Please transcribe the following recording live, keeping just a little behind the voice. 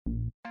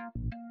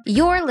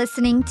You're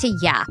listening to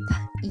YAP,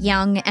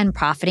 Young and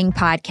Profiting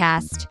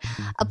Podcast,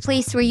 a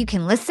place where you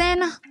can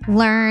listen,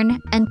 learn,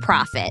 and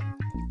profit.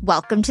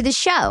 Welcome to the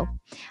show.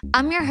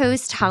 I'm your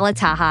host, Hala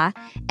Taha,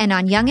 and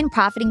on Young and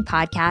Profiting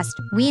Podcast,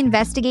 we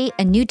investigate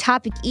a new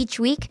topic each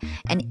week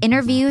and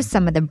interview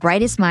some of the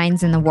brightest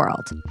minds in the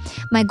world.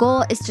 My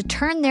goal is to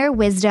turn their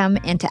wisdom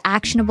into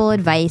actionable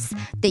advice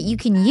that you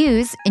can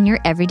use in your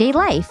everyday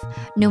life,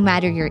 no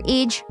matter your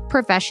age,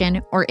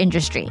 profession, or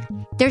industry.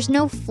 There's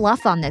no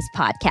fluff on this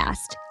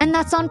podcast, and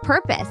that's on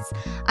purpose.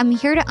 I'm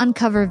here to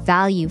uncover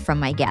value from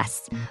my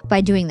guests by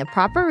doing the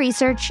proper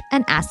research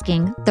and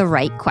asking the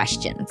right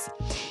questions.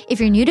 If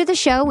you're new to the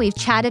show, we've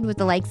chatted with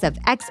the likes of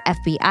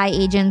ex-FBI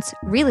agents,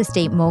 real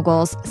estate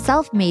moguls,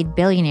 self-made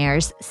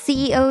billionaires,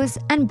 CEOs,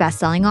 and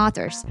best-selling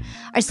authors.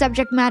 Our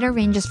subject matter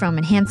ranges from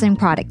enhancing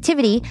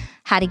productivity,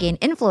 how to gain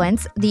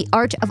influence, the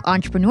art of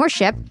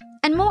entrepreneurship,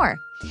 and more.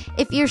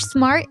 If you're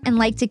smart and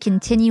like to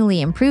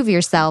continually improve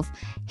yourself,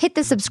 hit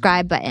the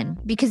subscribe button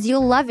because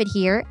you'll love it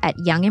here at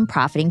Young and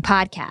Profiting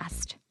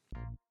Podcast.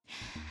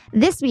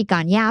 This week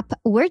on YAP,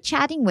 we're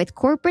chatting with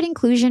corporate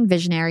inclusion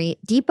visionary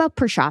Deepa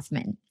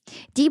Purushothaman.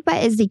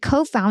 Deepa is the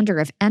co-founder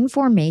of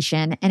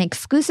N-Formation, an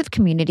exclusive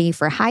community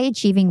for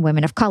high-achieving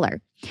women of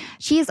color.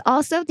 She is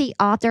also the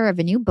author of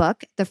a new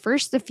book, The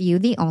First, the Few,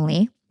 the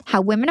Only,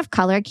 How Women of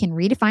Color Can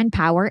Redefine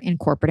Power in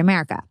Corporate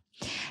America.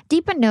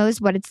 Deepa knows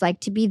what it's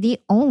like to be the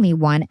only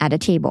one at a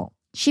table.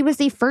 She was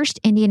the first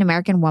Indian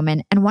American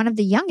woman and one of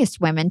the youngest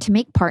women to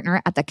make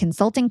partner at the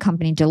consulting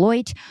company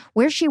Deloitte,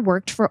 where she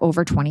worked for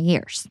over 20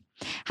 years.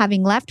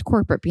 Having left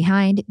corporate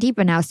behind,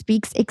 Deepa now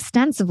speaks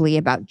extensively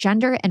about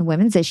gender and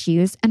women's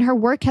issues, and her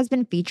work has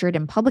been featured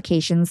in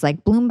publications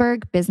like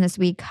Bloomberg,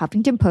 Businessweek,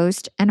 Huffington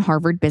Post, and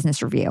Harvard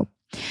Business Review.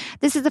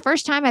 This is the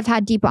first time I've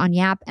had Deepa on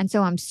YAP, and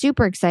so I'm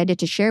super excited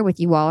to share with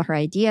you all her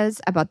ideas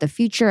about the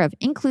future of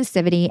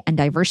inclusivity and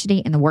diversity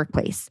in the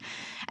workplace.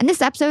 And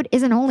this episode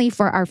isn't only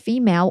for our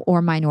female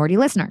or minority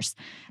listeners.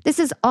 This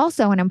is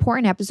also an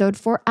important episode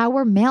for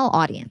our male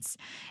audience.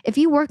 If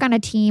you work on a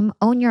team,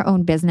 own your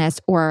own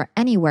business, or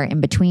anywhere in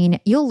between,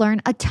 you'll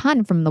learn a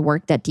ton from the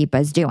work that Deepa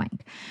is doing.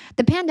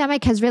 The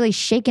pandemic has really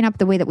shaken up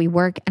the way that we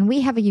work, and we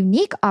have a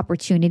unique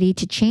opportunity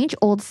to change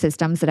old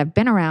systems that have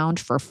been around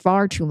for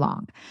far too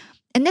long.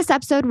 In this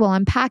episode, we'll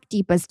unpack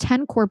Deepa's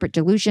 10 corporate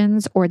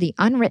delusions, or the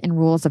unwritten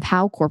rules of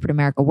how corporate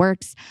America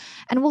works,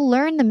 and we'll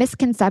learn the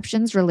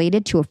misconceptions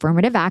related to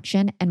affirmative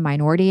action and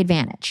minority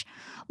advantage.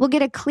 We'll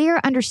get a clear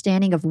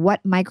understanding of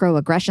what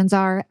microaggressions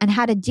are and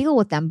how to deal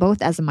with them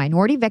both as a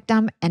minority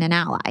victim and an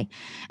ally.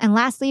 And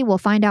lastly, we'll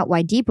find out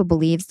why Deepa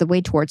believes the way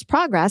towards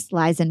progress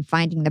lies in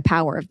finding the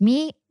power of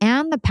me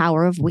and the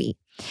power of we.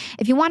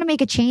 If you want to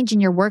make a change in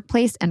your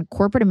workplace and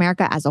corporate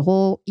America as a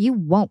whole, you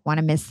won't want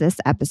to miss this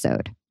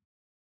episode.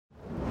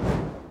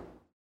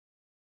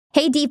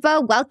 Hey,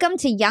 Deepa, welcome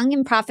to Young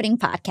and Profiting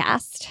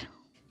Podcast.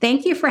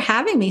 Thank you for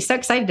having me. So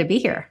excited to be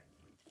here.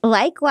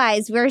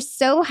 Likewise, we're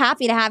so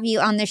happy to have you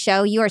on the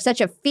show. You are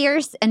such a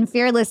fierce and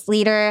fearless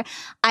leader.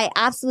 I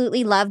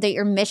absolutely love that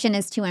your mission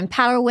is to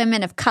empower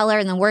women of color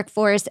in the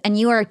workforce, and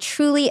you are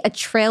truly a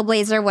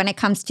trailblazer when it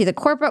comes to the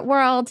corporate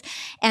world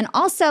and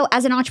also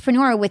as an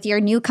entrepreneur with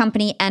your new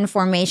company,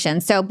 N-Formation.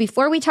 So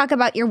before we talk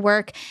about your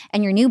work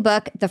and your new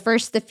book, The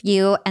First, the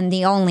Few, and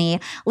the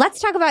Only, let's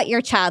talk about your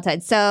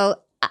childhood.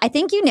 So I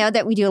think you know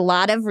that we do a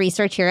lot of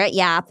research here at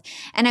YAP,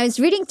 and I was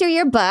reading through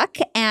your book,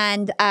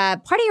 and part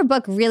of your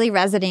book really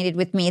resonated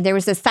with me. There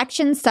was a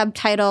section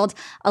subtitled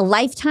A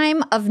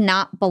Lifetime of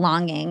Not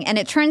Belonging, and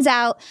it turns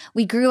out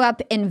we grew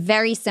up in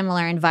very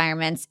similar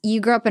environments.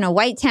 You grew up in a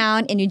white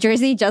town in New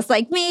Jersey, just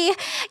like me.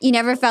 You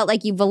never felt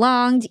like you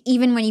belonged.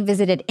 Even when you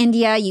visited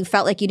India, you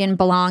felt like you didn't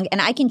belong, and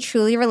I can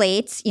truly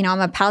relate. You know, I'm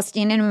a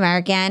Palestinian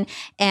American,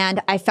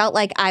 and I felt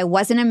like I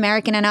wasn't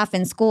American enough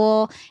in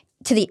school.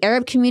 To the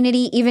Arab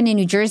community, even in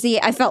New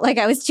Jersey, I felt like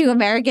I was too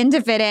American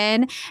to fit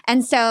in.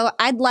 And so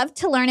I'd love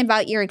to learn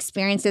about your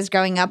experiences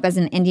growing up as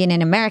an Indian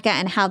in America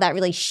and how that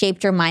really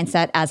shaped your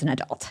mindset as an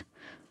adult.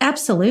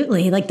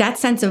 Absolutely. Like that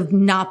sense of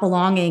not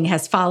belonging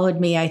has followed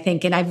me, I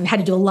think, and I've had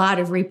to do a lot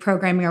of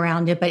reprogramming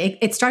around it, but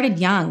it started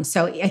young.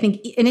 So I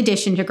think in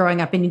addition to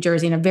growing up in New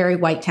Jersey in a very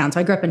white town, so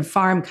I grew up in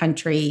farm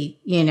country,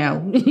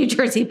 New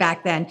Jersey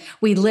back then,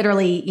 we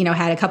literally,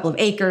 had a couple of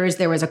acres.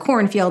 There was a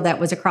cornfield that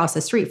was across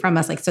the street from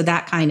us. So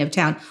that kind of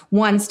town,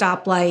 one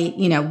stoplight,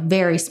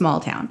 very small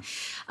town.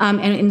 And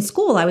in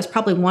school, I was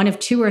probably one of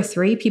two or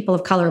three people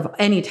of color of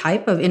any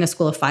type in a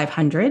school of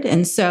 500.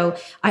 And so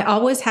I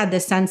always had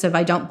this sense of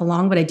I don't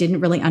belong, but I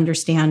didn't really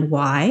understand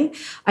why.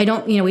 We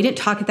didn't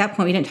talk at that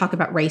point. We didn't talk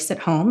about race at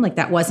home. Like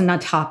that wasn't a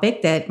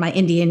topic that my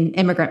Indian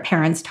immigrant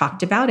parents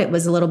talked about. It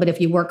was a little bit,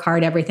 if you work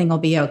hard, everything will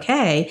be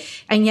okay.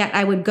 And yet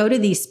I would go to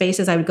these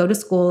spaces. I would go to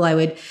school. I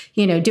would,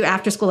 do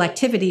after school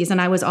activities.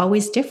 And I was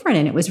always different.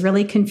 And it was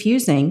really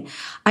confusing.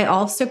 I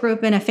also grew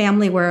up in a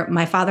family where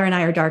my father and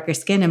I are darker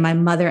skinned and my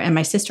mother and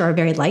my sister are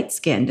very light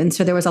skinned. And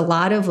so there was a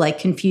lot of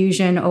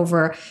confusion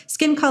over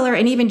skin color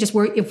and even just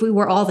if we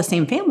were all the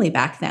same family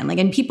back then.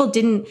 And people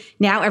didn't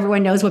now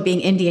everyone knows what being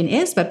Indian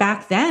is. But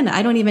back then,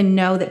 I don't even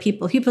know that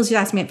people just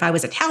asked me if I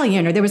was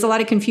Italian, or there was a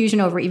lot of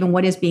confusion over even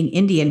what is being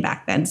Indian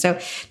back then. So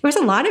there was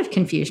a lot of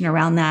confusion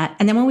around that.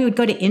 And then when we would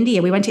go to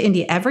India, we went to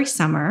India every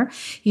summer.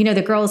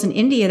 The girls in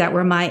India that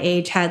were my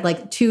age had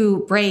like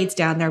 2 braids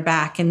down their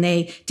back, and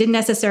they didn't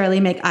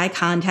necessarily make eye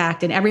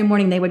contact. And every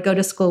morning they would go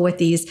to school with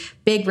these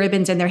big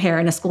ribbons in their hair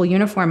in a school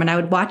uniform. And I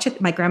would watch at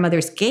my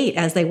grandmother's gate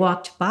as they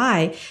walked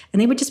by,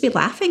 and they would just be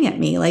laughing at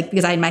me, like,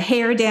 because I had my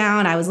hair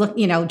down, I was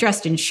looking,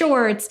 dressed in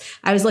shorts,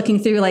 I was looking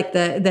through like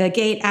the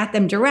gate at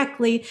them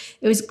directly.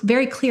 It was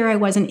very clear I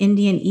wasn't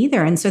Indian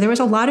either. And so there was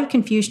a lot of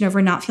confusion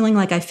over not feeling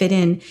like I fit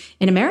in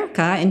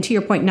America. And to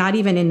your point, not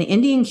even in the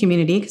Indian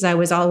community, because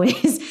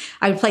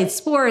I played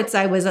sports,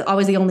 I was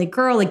always the only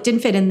girl, like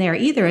didn't fit in there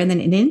either. And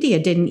then in India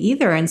didn't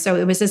either. And so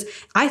it was just,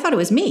 I thought it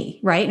was me,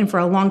 right? And for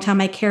a long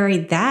time I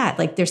carried that,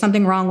 like there's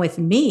something wrong with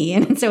me.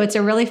 And so it's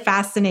a really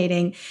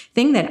fascinating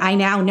thing that I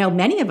now know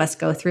many of us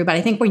go through. But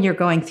I think when you're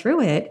going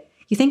through it,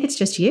 you think it's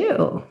just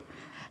you.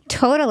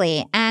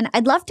 Totally. And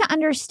I'd love to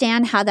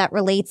understand how that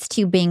relates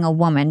to being a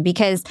woman,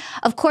 because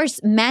of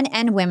course, men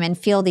and women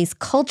feel these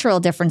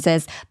cultural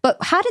differences, but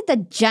how did the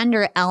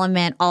gender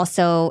element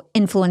also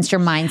influence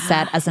your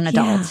mindset as an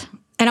adult? Yeah.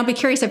 And I'll be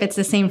curious if it's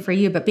the same for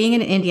you, but being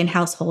in an Indian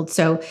household,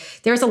 so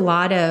there's a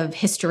lot of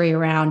history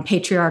around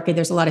patriarchy.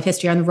 There's a lot of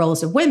history on the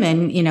roles of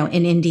women,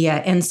 in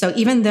India. And so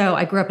even though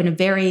I grew up in a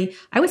very,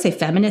 I would say,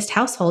 feminist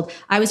household,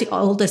 I was the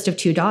oldest of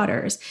 2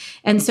 daughters.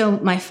 And so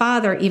my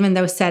father, even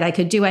though said I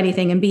could do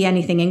anything and be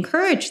anything,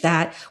 encouraged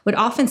that, would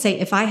often say,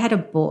 if I had a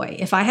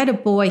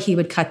boy, he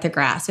would cut the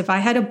grass. If I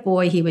had a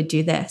boy, he would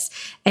do this.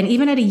 And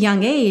even at a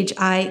young age,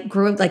 I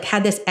grew up,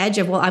 had this edge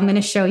of, well, I'm going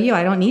to show you,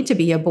 I don't need to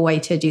be a boy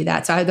to do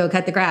that. So I would go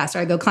cut the grass, or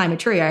I go climb a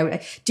tree, or I would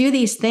do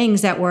these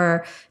things that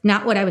were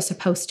not what I was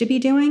supposed to be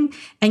doing.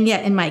 And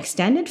yet in my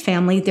extended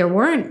family, there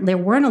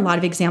weren't a lot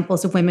of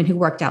examples of women who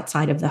worked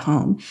outside of the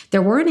home.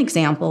 There weren't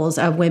examples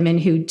of women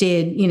who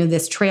did,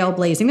 this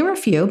trailblazing. There were a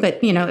few, but,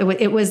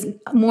 it was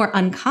more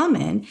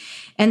uncommon.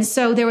 And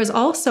so there was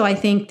also, I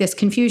think, this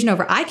confusion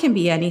over I can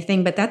be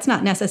anything, but that's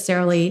not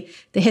necessarily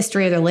the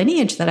history or the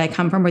lineage that I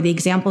come from or the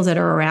examples that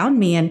are around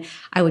me. And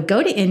I would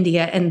go to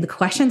India and the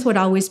questions would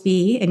always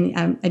be,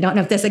 and I don't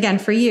know if this again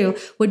for you,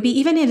 would be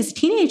even as a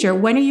teenager,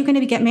 when are you going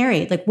to get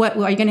married? Like, what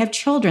are you going to have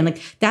children?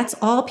 Like, that's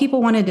all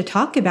people wanted to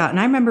talk about. And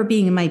I remember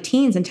being in my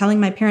teens and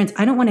telling my parents,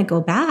 I don't want to go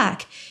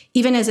back,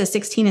 even as a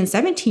 16 and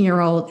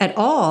 17-year-old at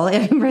all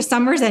for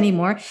summers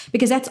anymore,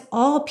 because that's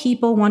all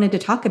people wanted to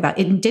talk about.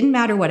 It didn't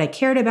matter what I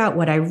cared about,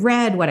 what I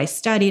read, what I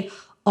studied.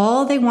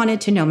 All they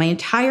wanted to know, my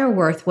entire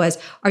worth was,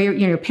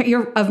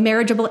 you're of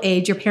marriageable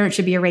age, your parents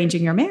should be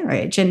arranging your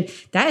marriage. And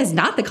that is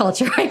not the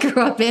culture I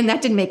grew up in.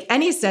 That didn't make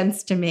any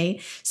sense to me.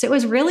 So it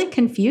was really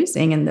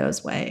confusing in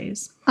those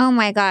ways. Oh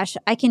my gosh,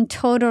 I can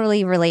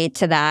totally relate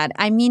to that.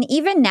 I mean,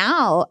 even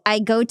now, I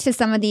go to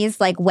some of these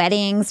like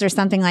weddings or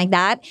something like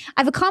that.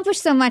 I've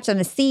accomplished so much. I'm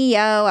a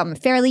CEO. I'm a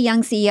fairly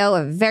young CEO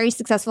of a very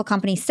successful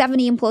company,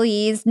 70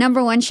 employees,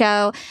 #1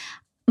 show.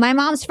 My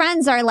mom's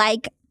friends are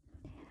like,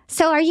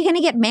 so are you going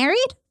to get married?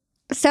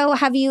 So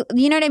have you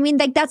know what I mean?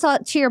 Like, that's all,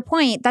 to your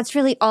point, that's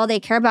really all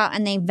they care about.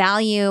 And they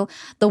value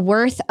the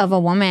worth of a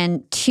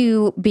woman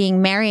to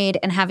being married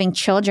and having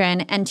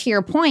children. And to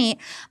your point,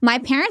 my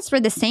parents were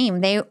the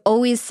same. They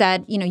always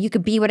said, you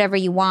could be whatever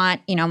you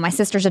want. My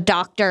sister's a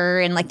doctor,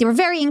 and like, they were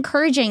very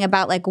encouraging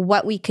about like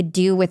what we could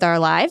do with our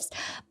lives.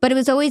 But it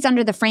was always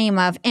under the frame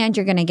of, and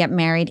you're going to get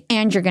married,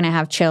 and you're going to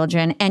have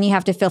children, and you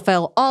have to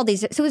fulfill all these.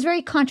 So it was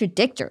very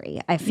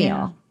contradictory, I feel.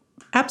 Yeah.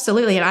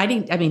 Absolutely. And I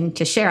didn't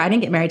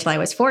get married till I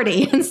was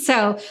 40. And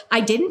so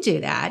I didn't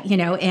do that,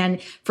 and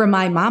for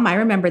my mom, I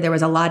remember there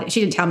was a lot, she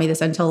didn't tell me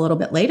this until a little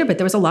bit later, but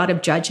there was a lot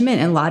of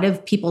judgment and a lot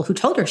of people who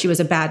told her she was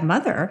a bad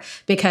mother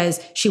because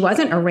she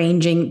wasn't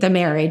arranging the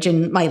marriage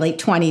in my late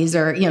 20s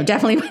or,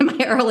 definitely by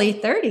my early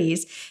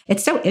 30s.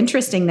 It's so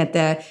interesting that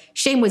the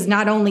shame was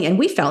not only, and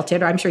we felt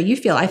it, or I'm sure you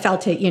feel, I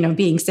felt it,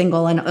 being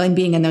single and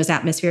being in those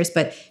atmospheres,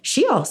 but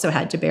she also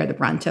had to bear the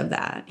brunt of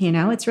that.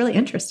 It's really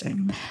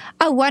interesting.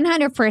 Oh,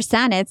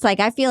 100%. It's like,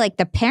 I feel like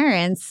the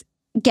parents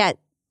get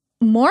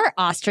more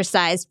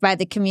ostracized by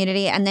the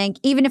community. And then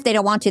even if they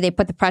don't want to, they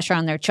put the pressure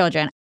on their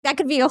children. That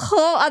could be a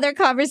whole other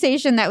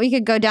conversation that we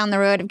could go down the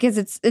road because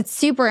it's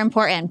super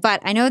important.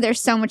 But I know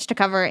there's so much to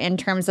cover in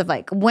terms of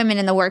like women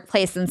in the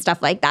workplace and stuff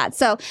like that.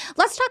 So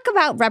let's talk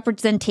about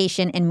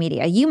representation in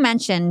media. You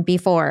mentioned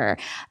before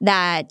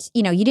that,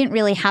 you didn't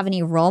really have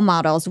any role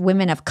models,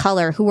 women of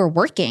color who were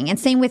working. And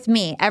same with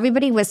me.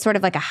 Everybody was sort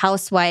of like a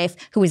housewife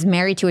who was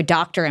married to a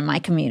doctor in my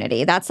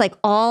community. That's like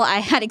all I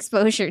had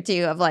exposure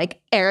to of like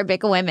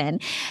Arabic women.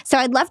 So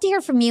I'd love to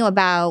hear from you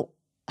about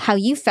how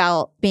you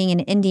felt being an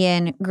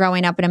Indian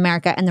growing up in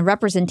America and the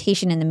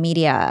representation in the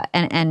media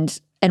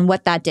and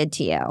what that did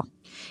to you.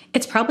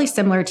 It's probably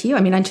similar to you.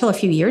 I mean, until a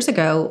few years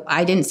ago,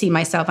 I didn't see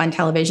myself on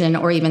television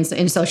or even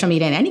in social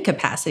media in any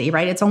capacity,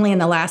 right? It's only in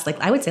the last,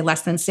 I would say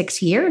less than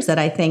 6 years that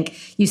I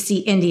think you see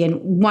Indian,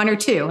 one or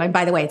two, and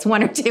by the way, it's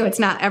one or two, it's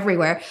not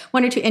everywhere,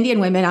 one or two Indian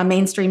women on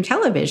mainstream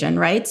television,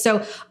 right?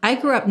 So I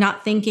grew up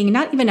not thinking,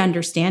 not even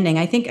understanding.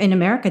 I think in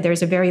America,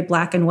 there's a very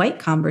black and white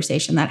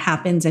conversation that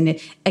happens. And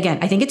again,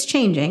 I think it's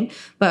changing.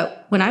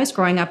 But when I was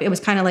growing up, it was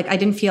kind of like, I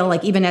didn't feel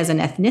like even as an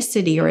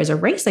ethnicity or as a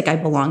race, like I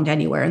belonged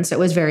anywhere. And so it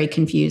was very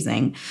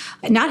confusing.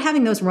 Not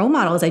having those role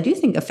models, I do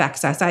think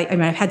affects us. I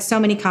mean, I've had so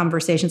many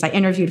conversations. I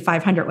interviewed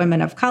 500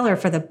 women of color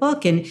for the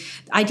book, and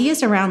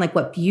ideas around like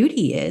what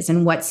beauty is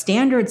and what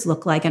standards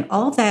look like and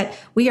all of that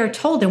we are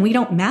told, and we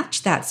don't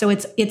match that. So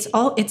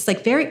it's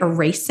like very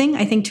erasing,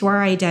 I think, to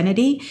our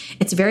identity.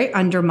 It's very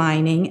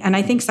undermining. And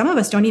I think some of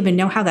us don't even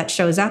know how that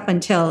shows up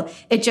until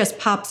it just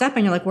pops up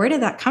and you're like, where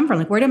did that come from?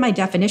 Like, where did my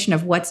definition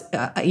of what's,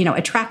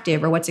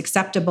 attractive or what's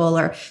acceptable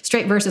or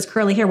straight versus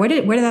curly hair, where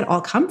did that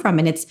all come from?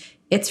 And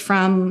it's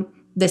from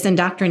this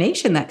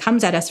indoctrination that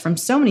comes at us from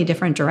so many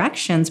different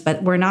directions,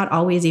 but we're not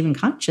always even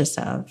conscious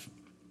of.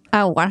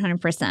 Oh,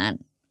 100%.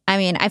 I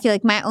mean, I feel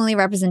like my only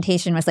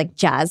representation was like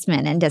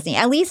Jasmine in Disney.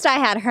 At least I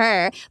had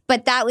her,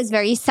 but that was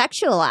very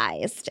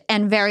sexualized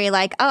and very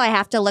like, oh, I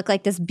have to look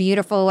like this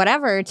beautiful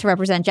whatever to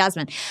represent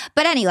Jasmine.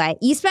 But anyway,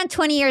 you spent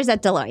 20 years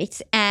at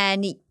Deloitte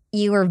and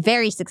you were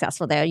very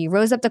successful there. You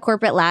rose up the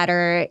corporate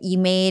ladder. You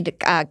made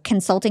a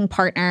consulting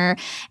partner,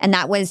 and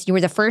you were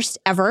the first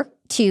ever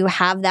to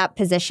have that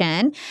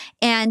position.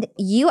 And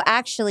you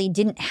actually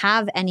didn't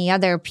have any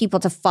other people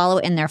to follow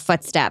in their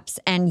footsteps.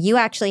 And you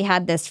actually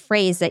had this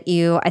phrase that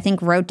you, I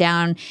think, wrote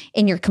down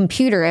in your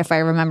computer, if I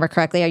remember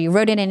correctly, or you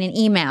wrote it in an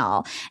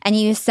email. And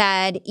you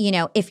said,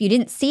 if you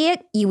didn't see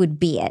it, you would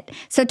be it.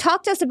 So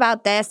talk to us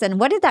about this. And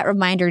what did that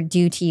reminder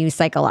do to you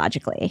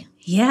psychologically?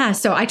 Yeah.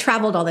 So I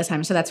traveled all the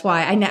time. So that's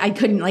why I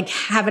couldn't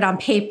have it on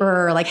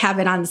paper or have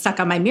it stuck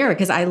on my mirror,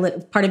 because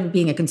part of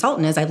being a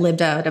consultant is I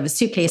lived out of a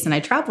suitcase and I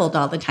traveled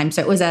all the time.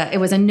 So it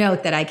was a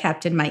note that I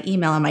kept in my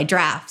email and my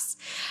drafts.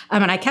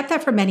 And I kept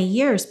that for many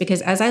years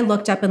because as I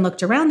looked up and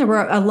looked around, there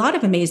were a lot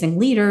of amazing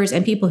leaders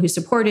and people who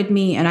supported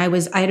me. And I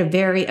had a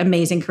very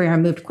amazing career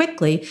and moved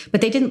quickly,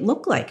 but they didn't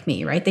look like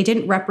me, right? They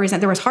didn't represent,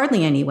 there was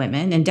hardly any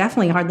women and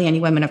definitely hardly any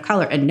women of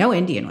color and no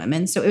Indian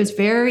women. So it was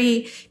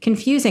very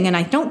confusing. And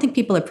I don't think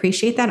people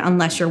appreciate that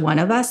unless you're one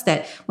of us,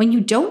 that when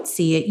you don't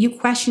see it, you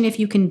question if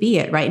you can be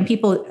it, right?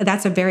 And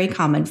that's a very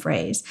common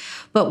phrase.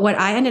 But what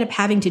I ended up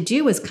having to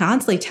do was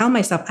constantly tell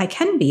myself, I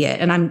can be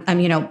it. And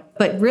I'm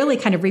but really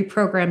kind of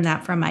reprogram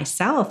that for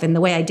myself. And the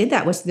way I did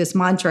that was this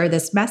mantra,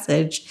 this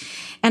message.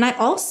 And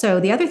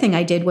the other thing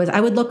I did was I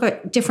would look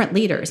at different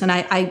leaders. And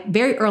I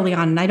very early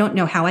on, and I don't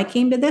know how I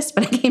came to this,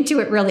 but I came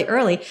to it really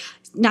early,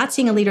 not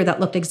seeing a leader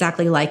that looked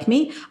exactly like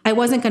me. I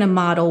wasn't going to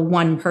model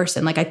one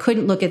person. I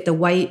couldn't look at the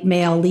white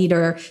male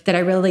leader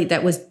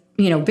that was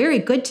very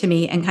good to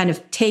me and kind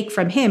of take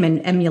from him and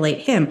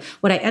emulate him.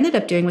 What I ended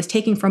up doing was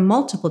taking from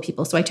multiple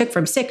people. So I took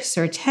from 6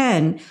 or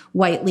 10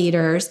 white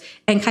leaders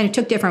and kind of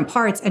took different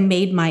parts and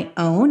made my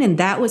own. And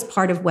that was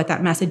part of what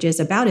that message is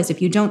about, is if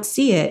you don't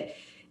see it,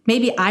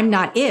 maybe I'm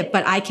not it,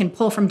 but I can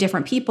pull from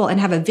different people and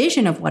have a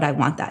vision of what I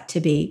want that to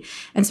be.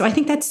 And so I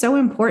think that's so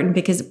important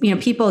because,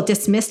 people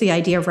dismiss the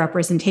idea of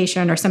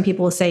representation, or some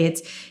people will say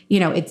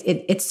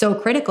it's so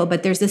critical,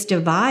 but there's this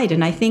divide.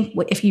 And I think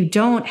if you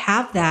don't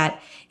have that,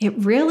 it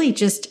really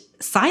just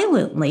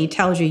silently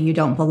tells you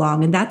don't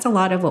belong. And that's a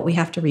lot of what we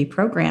have to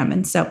reprogram.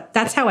 And so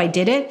that's how I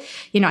did it.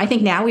 I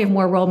think now we have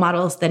more role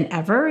models than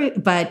ever,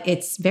 but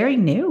it's very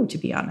new, to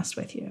be honest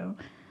with you.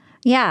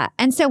 Yeah.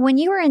 And so when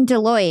you were in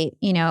Deloitte,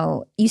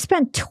 you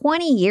spent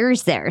 20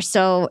 years there.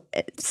 So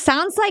it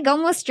sounds like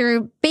almost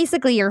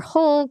basically your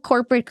whole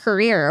corporate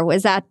career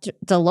was at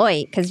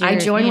Deloitte. Because I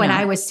joined when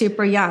I was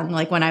super young,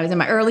 when I was in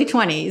my early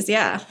 20s.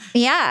 Yeah.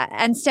 Yeah.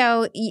 And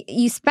so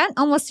you spent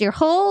almost your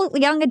whole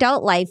young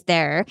adult life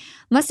there.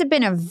 Must have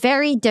been a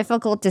very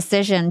difficult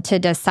decision to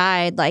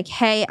decide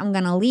hey, I'm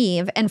going to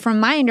leave. And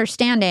from my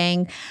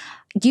understanding,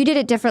 you did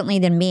it differently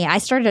than me. I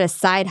started a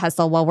side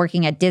hustle while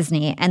working at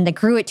Disney and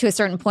grew it to a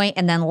certain point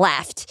and then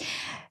left.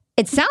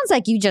 It sounds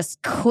like you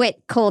just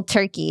quit cold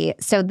turkey.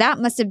 So that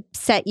must have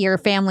set your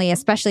family,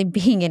 especially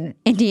being in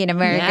Indian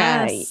America.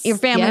 Yes, your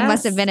family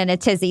must have been in a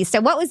tizzy. So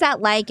what was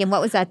that like, and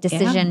what was that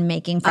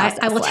decision-making process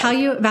I will tell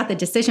you about the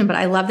decision, but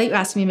I love that you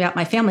asked me about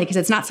my family because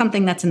it's not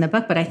something that's in the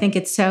book, but I think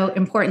it's so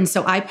important.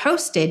 So I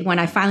posted when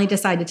I finally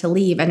decided to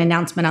leave an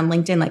announcement on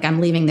LinkedIn, I'm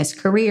leaving this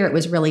career. It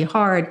was really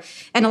hard.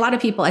 And a lot of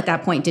people at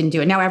that point didn't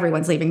do it. Now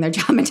everyone's leaving their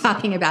job and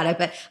talking about it.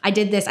 But I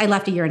did this. I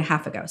left a year and a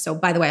half ago. So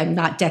by the way, I'm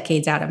not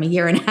decades out. I'm a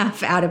year and a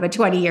half out of a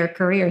 20-year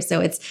career.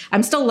 So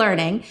I'm still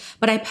learning,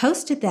 but I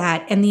posted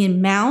that, and the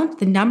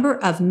number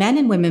of men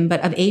and women, but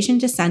of Asian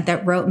descent,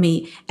 that wrote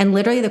me. And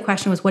literally the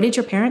question was, what did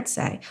your parents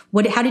say?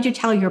 How did you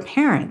tell your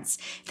parents?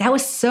 That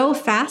was so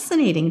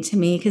fascinating to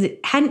me because it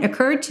hadn't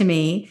occurred to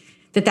me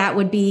that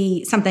would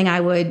be something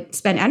I would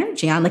spend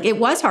energy on. It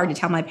was hard to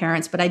tell my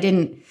parents, but I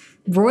didn't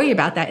worry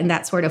about that in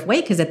that sort of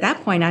way, because at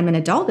that point I'm an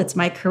adult, it's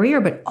my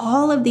career. But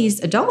all of these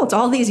adults,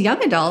 all these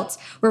young adults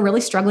were really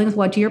struggling with,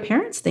 what do your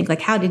parents think?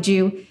 Like, how did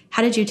you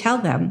tell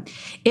them?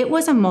 It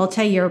was a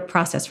multi-year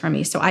process for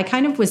me. So it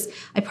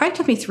probably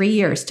took me 3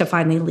 years to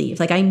finally leave.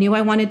 Like, I knew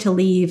I wanted to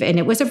leave, and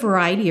it was a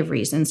variety of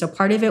reasons. So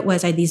part of it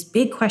was I had these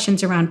big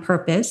questions around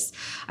purpose.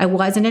 I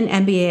wasn't an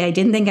MBA. I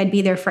didn't think I'd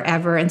be there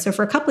forever. And so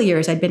for a couple of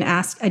years, I'd been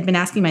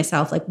asking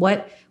myself, like,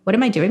 what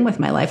am I doing with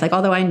my life? Like,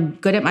 although I'm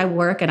good at my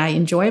work and I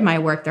enjoy my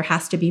work, there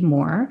has to be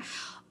more.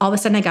 All of a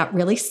sudden I got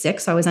really sick.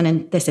 So I was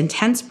on this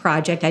intense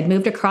project. I'd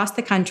moved across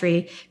the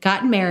country,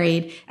 gotten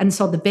married, and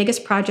sold the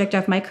biggest project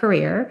of my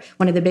career,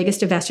 one of the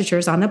biggest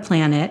divestitures on the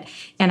planet.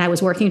 And I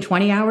was working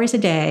 20 hours a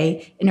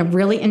day in a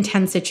really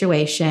intense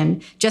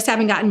situation, just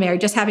having gotten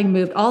married, just having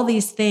moved, all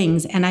these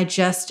things. And I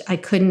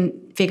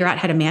couldn't figure out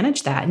how to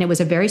manage that. And it was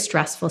a very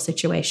stressful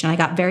situation. I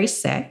got very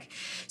sick.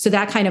 So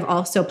that kind of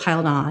also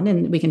piled on,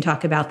 and we can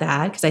talk about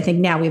that, because I think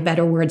now we have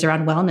better words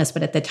around wellness,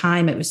 but at the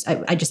time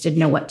I just didn't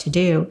know what to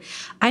do.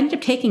 I ended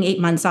up taking 8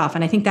 months off,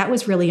 and I think that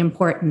was really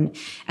important.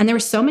 And there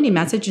were so many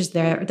messages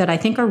there that I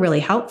think are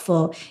really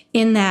helpful,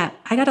 in that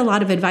I got a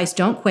lot of advice: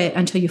 don't quit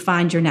until you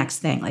find your next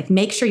thing. Like,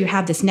 make sure you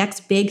have this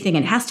next big thing.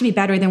 It has to be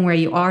better than where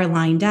you are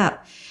lined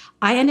up.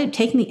 I ended up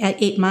taking the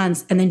 8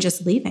 months and then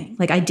just leaving.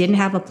 Like, I didn't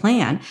have a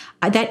plan.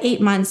 That 8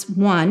 months,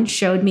 one,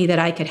 showed me that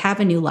I could have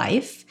a new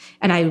life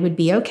and I would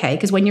be okay.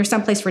 Because when you're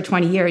someplace for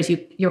 20 years,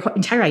 your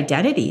entire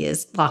identity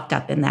is locked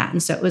up in that.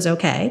 And so it was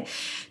okay.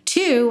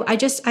 Two, I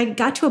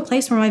got to a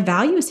place where my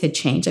values had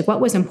changed. Like,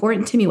 what was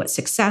important to me, what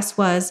success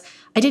was.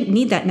 I didn't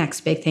need that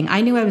next big thing.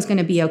 I knew I was going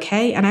to be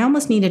okay. And I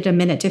almost needed a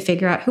minute to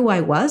figure out who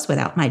I was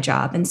without my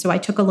job. And so I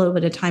took a little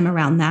bit of time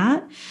around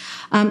that.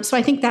 So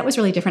I think that was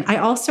really different. I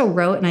also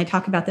wrote, and I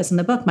talk about this in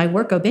the book, my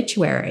work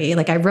obituary.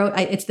 Like,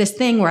 it's this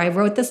thing where I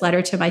wrote this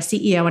letter to my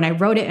CEO, and I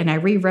wrote it and I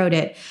rewrote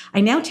it. I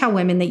now tell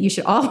women that you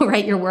should all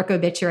write your work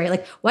obituary.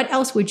 Like, what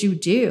else would you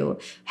do?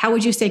 How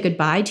would you say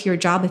goodbye to your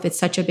job if it's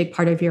such a big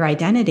part of your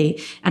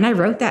identity? And I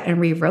wrote that and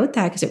rewrote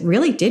that because it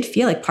really did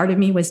feel like part of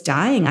me was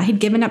dying. I had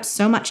given up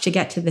so much to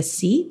get to this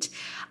seat.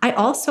 I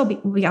also,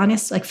 be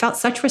honest, like, felt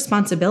such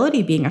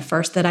responsibility being a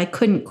first that I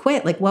couldn't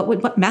quit. Like,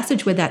 what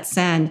message would that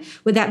send?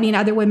 Would that mean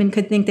other women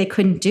could think they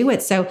couldn't do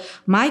it? So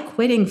my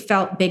quitting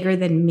felt bigger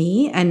than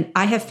me. And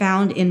I have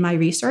found in my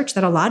research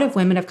that a lot of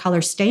women of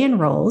color stay in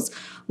roles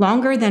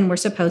longer than we're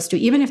supposed to,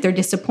 even if they're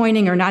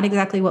disappointing or not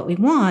exactly what we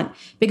want,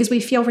 because we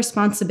feel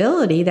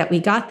responsibility that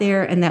we got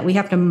there and that we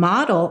have to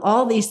model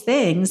all these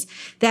things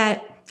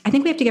that I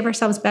think we have to give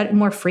ourselves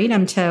more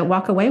freedom to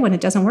walk away when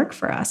it doesn't work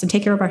for us and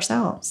take care of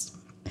ourselves.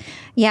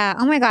 Yeah.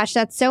 Oh my gosh,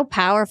 that's so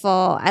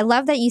powerful. I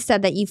love that you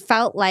said that you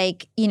felt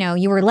like,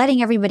 you were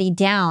letting everybody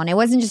down. It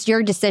wasn't just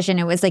your decision.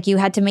 It was like you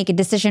had to make a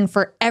decision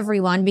for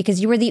everyone because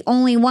you were the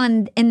only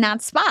one in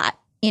that spot,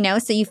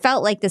 So you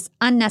felt like this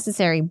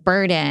unnecessary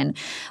burden,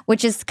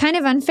 which is kind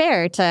of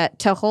unfair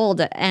to hold.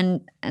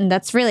 And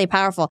that's really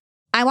powerful.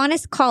 I want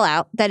to call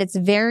out that it's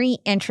very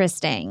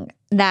interesting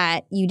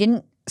that you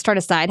didn't start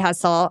a side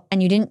hustle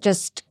and you didn't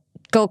just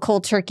go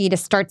cold turkey to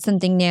start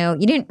something new.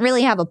 You didn't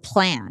really have a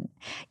plan.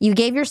 You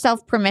gave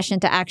yourself permission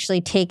to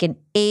actually take an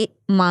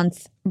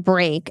 8-month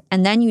break,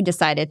 and then you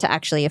decided to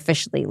actually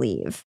officially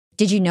leave.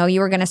 Did you know you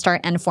were going to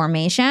start N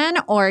Formation,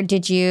 or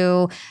did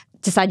you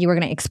decide you were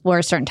going to explore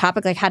a certain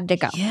topic? Like, how did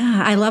it go?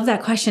 Yeah, I love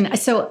that question.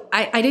 So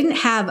I didn't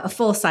have a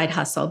full side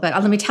hustle, but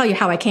let me tell you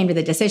how I came to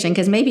the decision,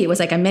 because maybe it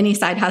was like a mini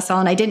side hustle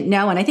and I didn't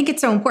know. And I think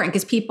it's so important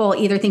because people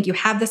either think you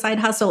have the side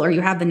hustle or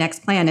you have the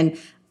next plan. And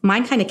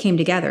mine kind of came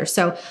together.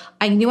 So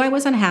I knew I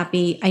was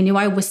unhappy. I knew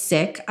I was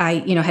sick. I,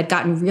 had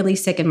gotten really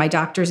sick, and my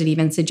doctors had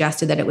even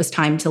suggested that it was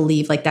time to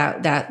leave. Like,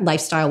 that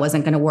lifestyle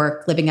wasn't going to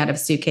work, living out of a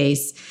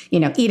suitcase,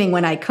 eating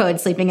when I could,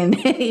 sleeping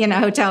in a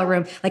hotel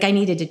room. Like, I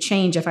needed to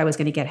change if I was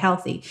going to get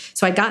healthy.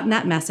 So I'd gotten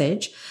that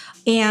message.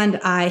 And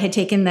I had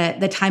taken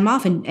the time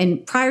off.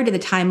 And prior to the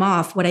time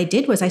off, what I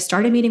did was I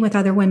started meeting with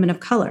other women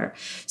of color.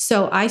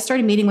 So I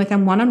started meeting with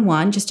them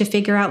one-on-one just to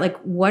figure out, like,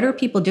 what are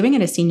people doing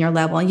at a senior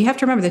level? And you have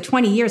to remember, the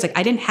 20 years, like,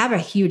 I didn't have a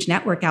huge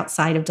network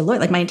outside of Deloitte.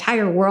 Like, my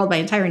entire world, my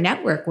entire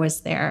network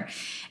was there.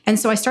 And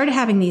so I started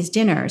having these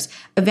dinners.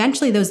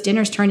 Eventually, those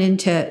dinners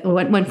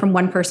went from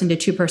 1 person to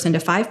 2 person to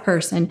 5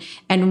 person.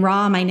 And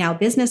Ra, my now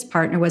business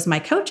partner, was my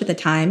coach at the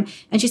time.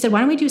 And she said, why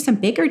don't we do some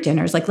bigger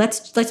dinners? Like,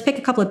 let's pick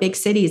a couple of big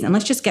cities and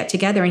let's just get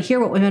together and hear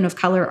what women of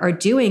color are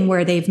doing,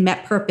 where they've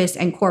met purpose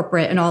and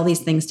corporate and all these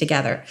things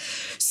together.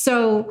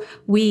 So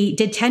we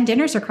did 10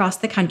 dinners across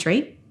the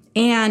country.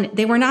 And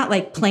they were not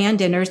like planned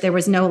dinners. There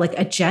was no like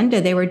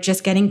agenda. They were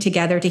just getting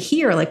together to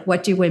hear, like,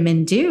 what do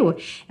women do?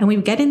 And we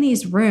would get in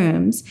these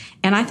rooms,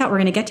 and I thought we're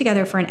going to get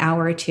together for an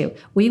hour or two.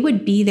 We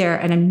would be there,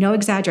 and I'm no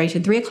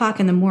exaggeration, 3:00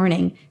 in the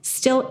morning,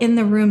 still in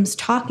the rooms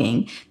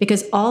talking,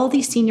 because all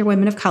these senior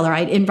women of color,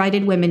 I'd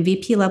invited women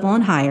VP level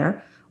and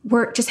higher,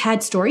 just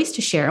had stories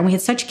to share. And we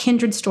had such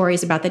kindred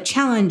stories about the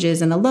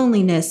challenges and the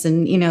loneliness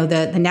and,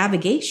 the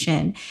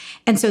navigation.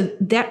 And so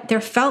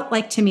there felt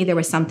like to me there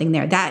was something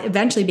there. That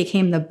eventually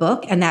became the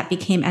book, and that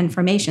became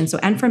Information. So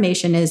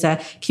Information is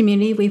a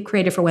community we've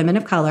created for women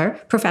of color,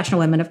 professional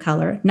women of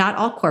color, not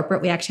all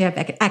corporate. We actually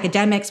have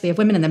academics, we have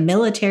women in the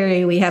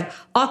military, we have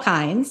all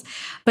kinds.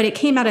 But it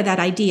came out of that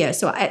idea.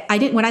 So I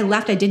didn't, when I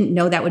left, I didn't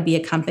know that would be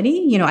a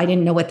company. I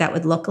didn't know what that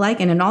would look like.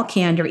 And in all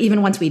candor,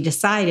 even once we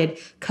decided,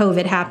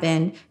 COVID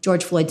happened,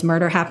 George Floyd's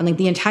murder happened, like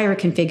the entire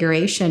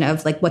configuration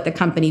of like what the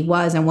company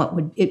was and what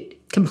would it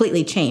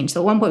completely changed. So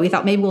at one point we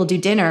thought maybe we'll do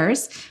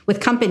dinners with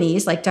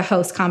companies like to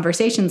host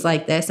conversations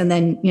like this. And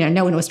then,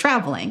 no one was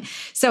traveling.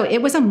 So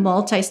it was a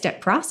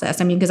multi-step process.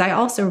 I mean, because I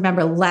also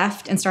remember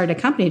left and started a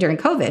company during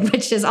COVID,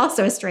 which is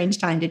also a strange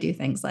time to do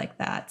things like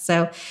that.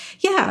 So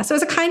yeah, so it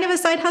was a kind of a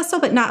side hustle,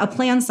 but not a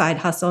planned side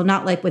hustle,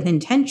 not like with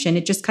intention.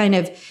 It just kind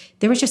of,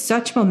 there was just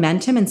such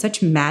momentum and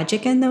such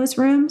magic in those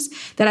rooms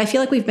that I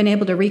feel like we've been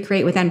able to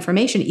recreate with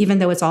Information, even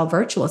though it's all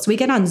virtual. So we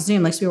get on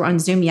Zoom, like so we were on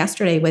Zoom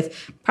yesterday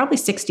with probably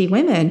 60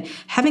 women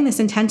having this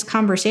intense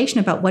conversation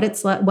about what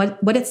it's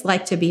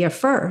like to be a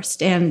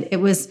first. And it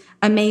was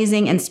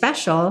amazing and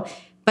special,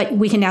 but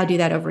we can now do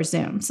that over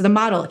Zoom. So the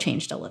model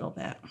changed a little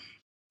bit.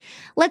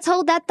 Let's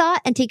hold that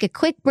thought and take a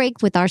quick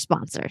break with our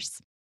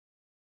sponsors.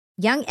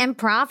 Young and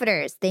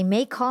Profiters, they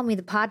may call me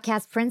the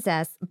podcast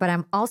princess, but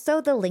I'm also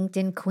the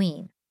LinkedIn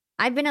queen.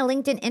 I've been a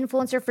LinkedIn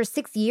influencer for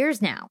 6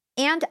 years now,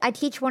 and I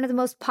teach one of the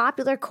most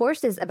popular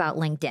courses about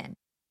LinkedIn.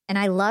 And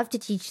I love to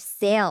teach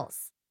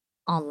sales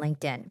on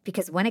LinkedIn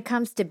because when it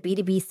comes to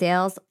B2B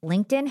sales,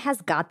 LinkedIn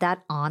has got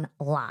that on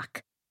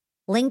lock.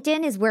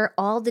 LinkedIn is where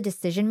all the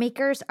decision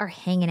makers are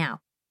hanging out.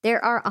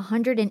 There are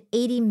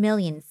 180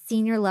 million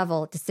senior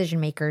level decision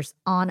makers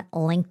on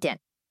LinkedIn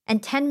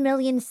and 10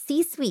 million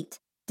C-suite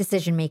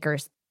decision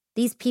makers.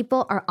 These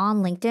people are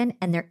on LinkedIn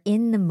and they're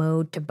in the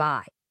mode to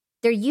buy.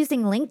 They're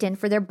using LinkedIn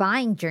for their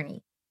buying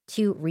journey,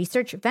 to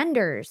research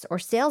vendors or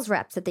sales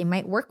reps that they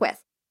might work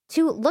with,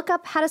 to look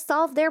up how to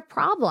solve their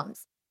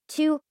problems,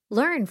 to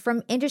learn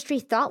from industry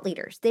thought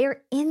leaders. They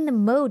are in the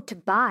mode to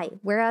buy,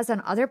 whereas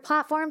on other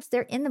platforms,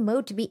 they're in the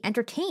mode to be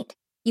entertained.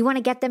 You want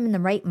to get them in the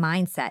right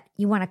mindset.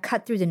 You want to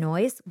cut through the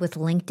noise with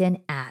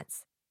LinkedIn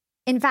ads.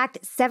 In fact,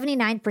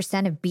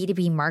 79% of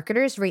B2B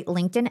marketers rate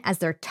LinkedIn as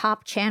their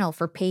top channel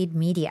for paid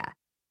media.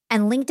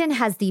 And LinkedIn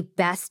has the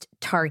best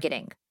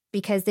targeting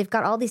because they've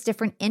got all these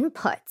different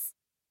inputs.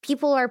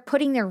 People are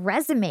putting their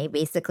resume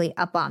basically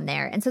up on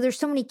there. And so there's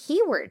so many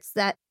keywords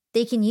that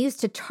they can use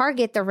to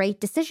target the right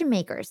decision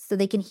makers so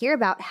they can hear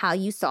about how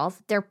you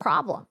solve their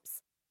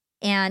problems.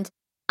 And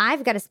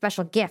I've got a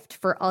special gift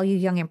for all you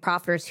young and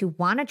profiters who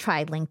want to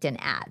try LinkedIn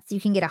ads.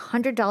 You can get a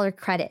 $100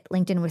 credit.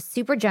 LinkedIn was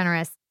super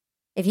generous.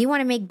 If you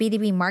want to make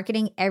B2B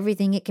marketing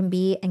everything it can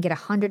be and get a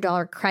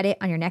 $100 credit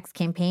on your next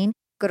campaign,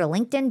 go to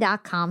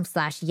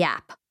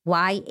linkedin.com/YAP,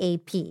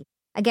 YAP.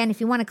 Again, if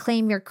you want to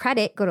claim your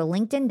credit, go to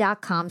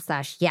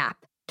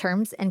linkedin.com/YAP.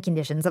 Terms and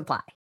conditions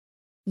apply.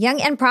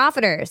 Young and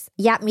Profiters,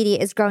 Yap Media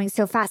is growing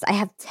so fast. I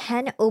have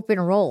 10 open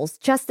roles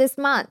just this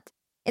month.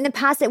 In the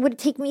past, it would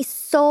take me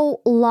so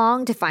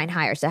long to find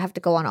hires. I have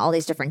to go on all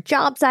these different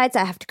job sites.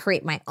 I have to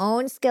create my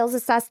own skills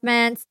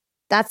assessments.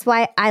 That's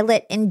why I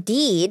let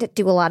Indeed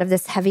do a lot of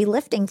this heavy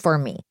lifting for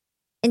me.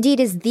 Indeed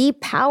is the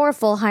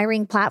powerful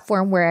hiring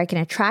platform where I can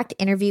attract,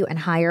 interview, and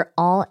hire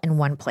all in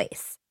one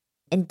place.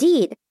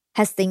 Indeed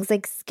has things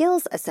like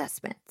skills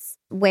assessments,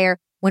 where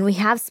when we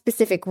have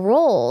specific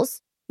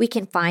roles, we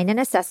can find an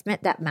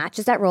assessment that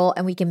matches that role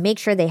and we can make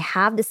sure they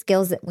have the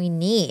skills that we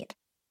need.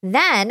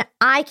 Then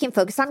I can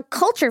focus on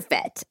culture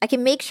fit. I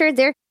can make sure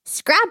they're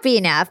scrappy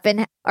enough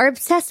and are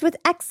obsessed with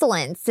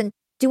excellence and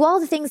do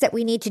all the things that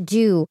we need to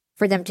do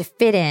for them to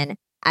fit in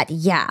at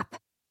Yap.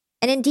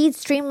 And Indeed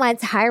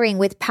streamlines hiring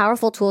with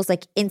powerful tools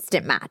like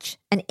Instant Match.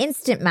 An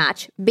Instant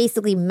Match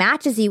basically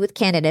matches you with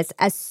candidates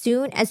as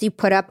soon as you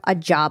put up a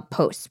job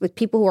post with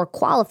people who are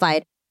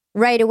qualified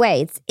right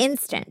away. It's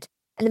instant.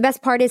 And the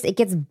best part is it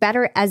gets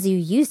better as you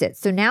use it.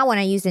 So now when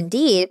I use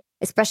Indeed,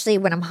 especially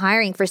when I'm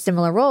hiring for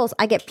similar roles,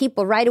 I get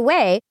people right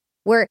away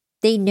where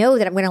they know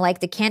that I'm going to like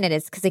the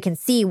candidates because they can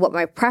see what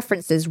my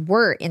preferences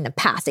were in the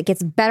past. It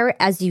gets better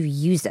as you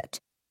use it.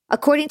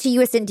 According to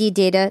US Indeed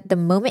data, the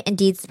moment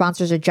Indeed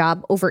sponsors a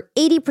job, over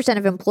 80%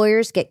 of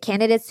employers get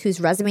candidates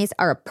whose resumes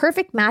are a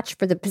perfect match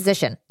for the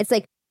position. It's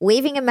like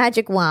waving a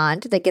magic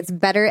wand that gets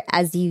better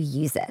as you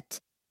use it.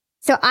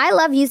 So I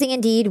love using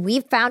Indeed.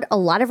 We've found a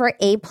lot of our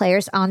A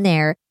players on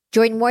there.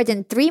 Join more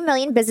than 3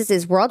 million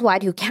businesses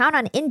worldwide who count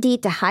on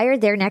Indeed to hire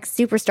their next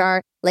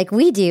superstar like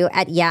we do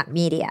at Yap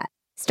Media.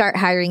 Start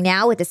hiring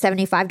now with a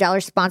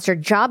 $75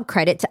 sponsored job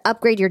credit to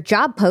upgrade your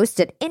job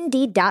post at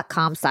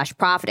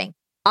Indeed.com/profiting.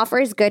 Offer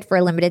is good for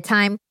a limited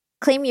time.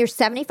 Claim your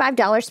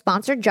 $75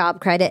 sponsored job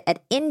credit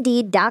at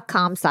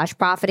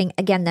Indeed.com/profiting.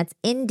 Again, that's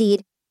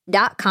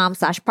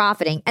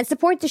Indeed.com/profiting. And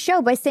support the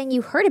show by saying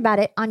you heard about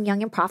it on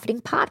Young and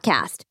Profiting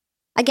Podcast.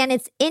 Again,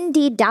 it's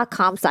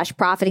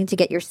Indeed.com/profiting to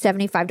get your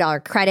 $75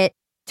 credit.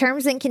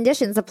 Terms and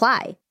conditions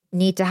apply.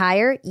 Need to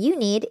hire? You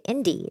need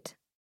Indeed.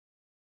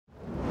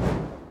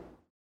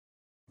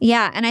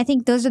 Yeah. And I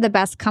think those are the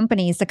best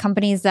companies, the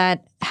companies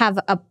that have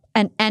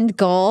an end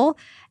goal.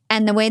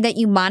 And the way that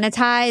you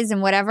monetize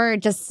and whatever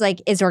just like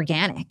is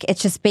organic.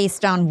 It's just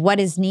based on what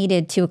is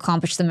needed to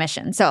accomplish the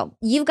mission. So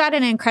you've got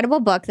an incredible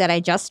book that I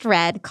just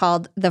read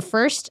called The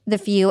First, the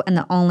Few, and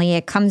the Only.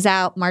 It comes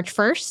out March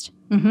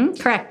 1st.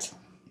 Correct.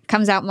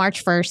 Comes out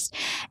March 1st.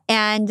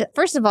 And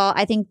first of all,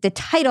 I think the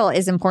title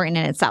is important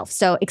in itself.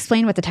 So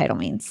explain what the title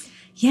means.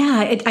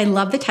 Yeah, I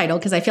love the title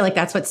because I feel like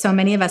that's what so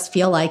many of us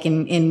feel like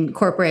in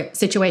corporate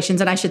situations.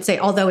 And I should say,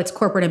 although it's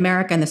corporate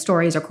America and the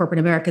stories are corporate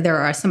America, there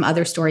are some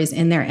other stories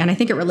in there. And I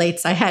think it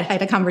relates. I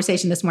had a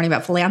conversation this morning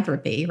about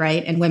philanthropy,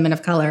 right? And women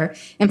of color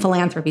in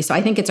philanthropy. So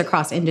I think it's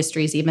across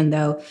industries, even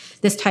though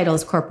this title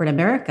is corporate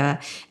America.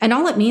 And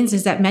all it means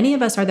is that many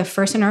of us are the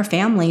first in our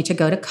family to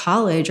go to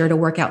college or to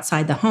work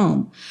outside the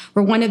home.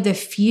 We're one of the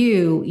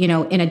few,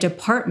 in a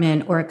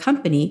department or a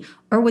company,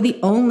 or we're the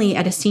only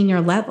at a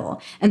senior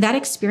level. And that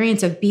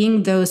experience of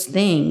being those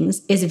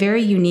things is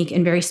very unique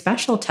and very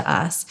special to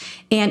us.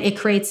 And it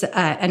creates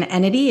an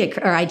entity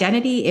or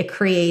identity. It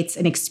creates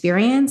an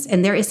experience.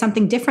 And there is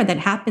something different that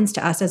happens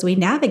to us as we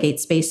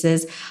navigate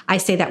spaces, I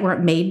say, that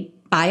weren't made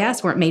by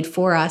us, weren't made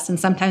for us, and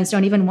sometimes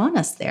don't even want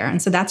us there.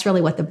 And so that's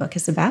really what the book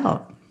is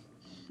about.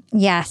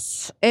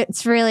 Yes,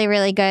 it's really,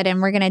 really good.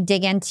 And we're going to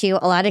dig into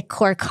a lot of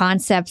core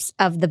concepts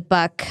of the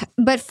book.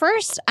 But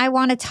first, I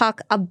want to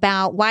talk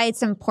about why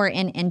it's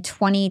important in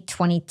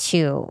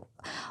 2022.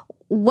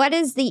 What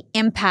is the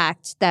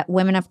impact that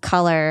women of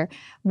color,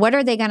 what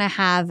are they going to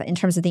have in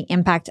terms of the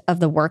impact of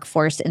the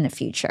workforce in the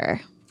future?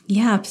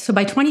 Yeah. So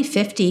by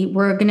 2050,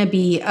 we're going to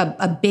be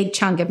a big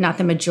chunk, if not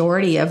the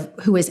majority, of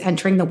who is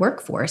entering the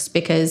workforce,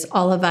 because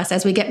all of us,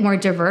 as we get more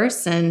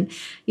diverse and,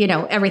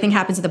 everything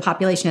happens to the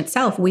population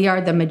itself, we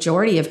are the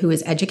majority of who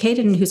is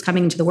educated and who's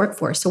coming into the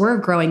workforce. So we're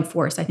a growing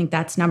force. I think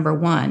that's number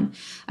one.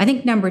 I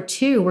think number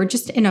two, we're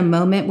just in a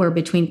moment where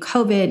between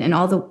COVID and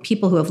all the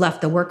people who have left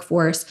the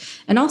workforce,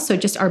 and also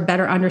just our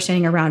better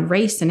understanding around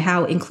race and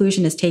how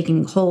inclusion is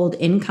taking hold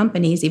in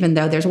companies, even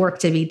though there's work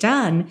to be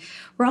done,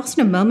 we're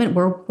also in a moment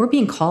where we're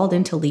being called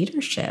into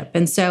leadership.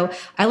 And so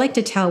I like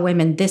to tell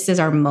women, this is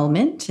our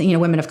moment,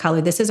 women of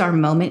color, this is our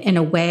moment in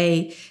a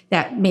way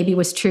that maybe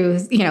was true,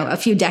 a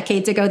few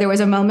decades ago, there was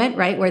a moment,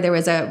 right, where there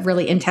was a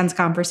really intense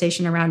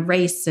conversation around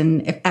race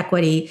and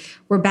equity.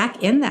 We're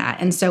back in that.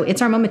 And so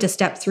it's our moment to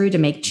step through to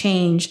make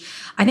change.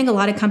 I think a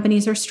lot of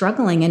companies are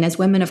struggling. And as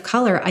women of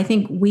color, I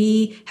think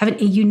we have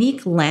a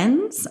unique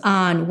lens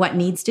on what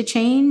needs to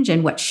change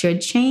and what should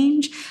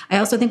change. I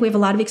also think we have a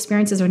lot of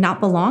experiences of not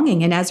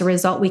belonging. And as a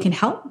result, we can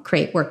help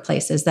create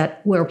workplaces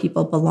where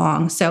people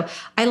belong. So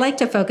I like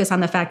to focus on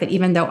the fact that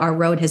even though our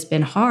road has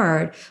been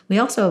hard, we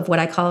also have what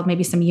I call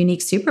maybe some unique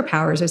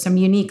superpowers or some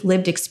unique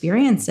lived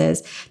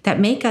experiences that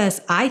make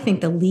us, I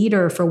think, the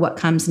leader for what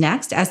comes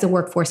next as the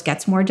workforce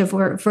gets more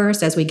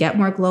diverse, as we get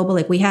more global.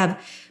 Like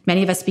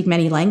many of us speak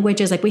many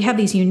languages. Like we have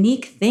these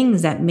unique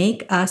things that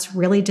make us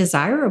really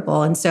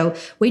desirable. And so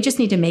we just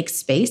need to make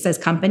space as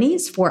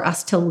companies for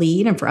us to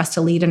lead and for us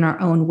to lead in our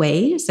own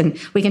ways. And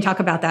we can talk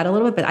about that a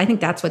little bit, but I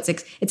think that's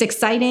it's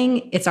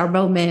exciting. It's our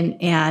moment.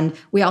 And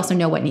we also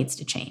know what needs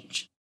to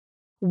change.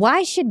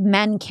 Why should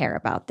men care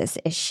about this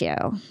issue?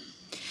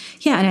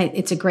 Yeah, and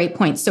it's a great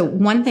point. So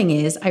one thing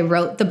is I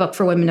wrote the book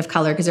for women of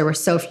color because there were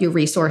so few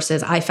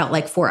resources, I felt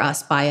like, for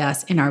us, by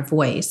us, in our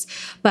voice.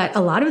 But a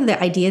lot of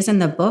the ideas in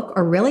the book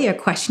are really a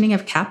questioning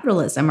of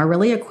capitalism, are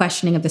really a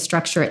questioning of the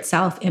structure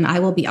itself. And I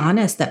will be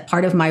honest that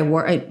part of my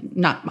work,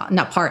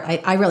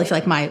 I really feel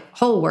like my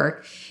whole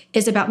work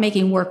is about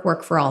making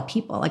work for all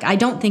people. Like, I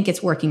don't think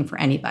it's working for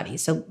anybody.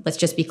 So let's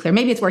just be clear.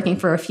 Maybe it's working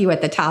for a few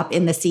at the top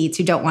in the seats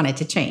who don't want it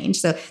to change.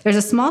 So there's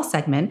a small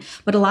segment,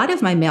 but a lot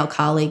of my male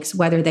colleagues,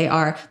 whether they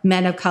are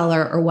men of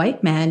color or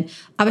white men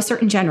of a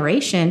certain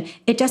generation,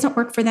 it doesn't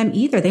work for them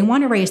either. They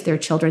want to raise their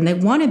children. They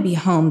want to be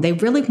home. They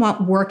really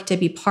want work to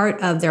be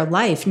part of their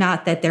life,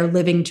 not that they're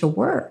living to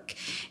work.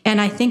 And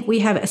I think we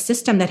have a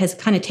system that has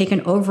kind of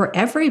taken over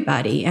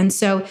everybody. And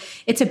so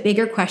it's a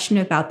bigger question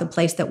about the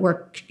place that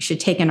work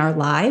should take in our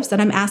lives that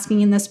I'm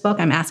asking in this book.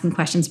 I'm asking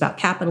questions about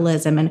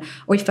capitalism, and are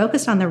we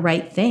focused on the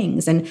right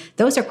things? And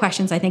those are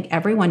questions I think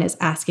everyone is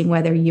asking,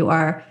 whether you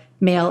are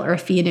male or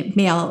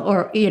female,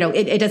 or,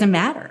 it doesn't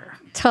matter.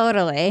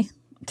 Totally.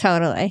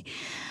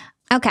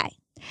 Okay.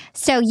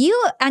 So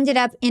you ended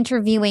up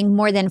interviewing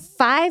more than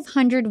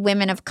 500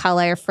 women of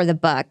color for the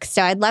book.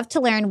 So I'd love to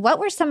learn, what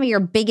were some of your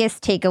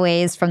biggest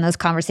takeaways from those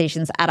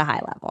conversations at a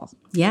high level?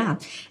 Yeah.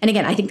 And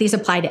again, I think these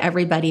apply to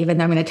everybody, even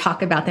though I'm going to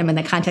talk about them in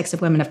the context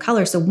of women of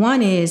color. So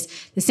one is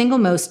the single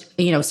most,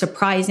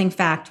 surprising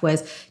fact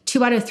was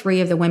 2 out of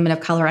 3 of the women of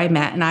color I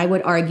met, and I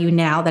would argue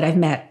now that I've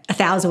met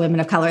 1,000 women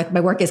of color, my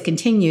work has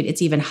continued,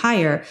 it's even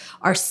higher,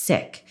 are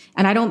sick.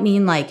 And I don't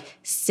mean like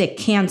sick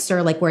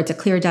cancer, like where it's a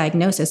clear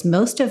diagnosis.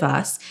 Most of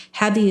us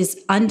have these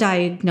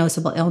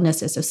undiagnosable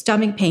illnesses of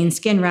stomach pain,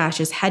 skin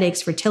rashes,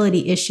 headaches,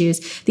 fertility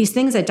issues, these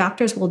things that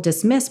doctors will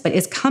dismiss, but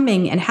is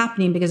coming and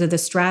happening because of the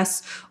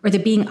stress or the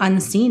being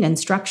unseen in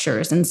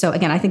structures. And so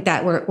again, I think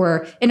that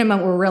we're in a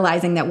moment we're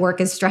realizing that work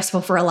is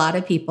stressful for a lot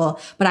of people,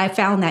 but I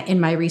found that in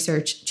my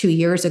research 2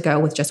 years ago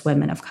with just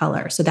women of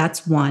color. So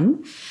that's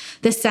one.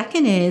 The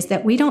second is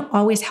that we don't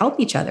always help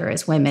each other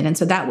as women. And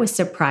so that was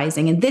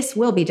surprising. And this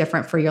will be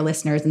different for your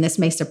listeners, and this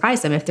may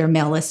surprise them if they're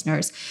male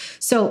listeners.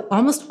 So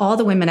almost all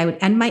the women, I would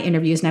end my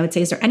interviews and I would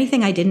say, is there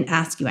anything I didn't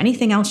ask you?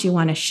 Anything else you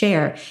want to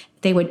share?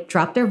 They would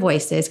drop their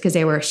voices because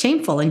they were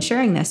shameful in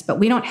sharing this, but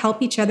we don't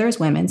help each other as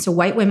women. So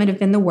white women have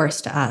been the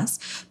worst to us,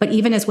 but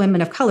even as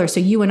women of color,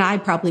 so you and I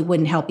probably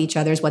wouldn't help each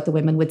other is what the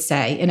women would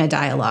say in a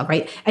dialogue,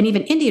 right? And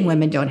even Indian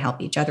women don't help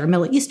each other.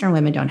 Middle Eastern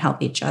women don't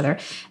help each other.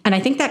 And I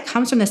think that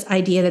comes from this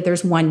idea that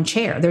there's one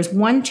chair. There's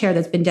one chair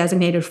that's been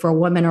designated for a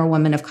woman or a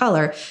woman of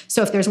color.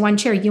 So if there's one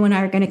chair, you and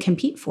I are going to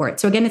compete for it.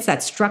 So again, it's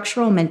that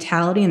structural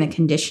mentality and the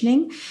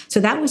conditioning.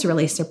 So that was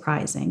really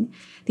surprising.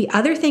 The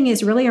other thing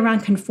is really around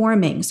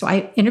conforming. So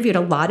I interviewed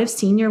a lot of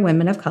senior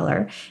women of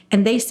color,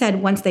 and they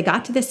said once they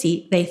got to the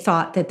seat, they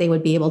thought that they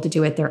would be able to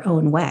do it their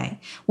own way.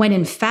 When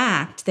in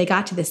fact, they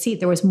got to the seat,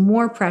 there was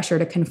more pressure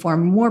to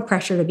conform, more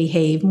pressure to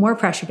behave, more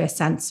pressure to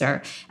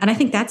censor. And I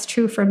think that's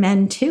true for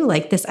men too.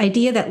 Like this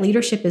idea that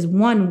leadership is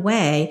one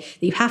way,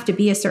 that you have to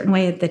be a certain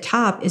way at the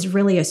top is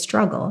really a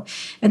struggle.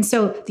 And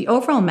so the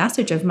overall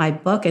message of my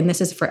book, and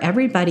this is for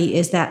everybody,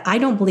 is that I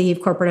don't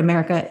believe corporate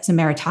America is a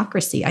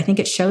meritocracy. I think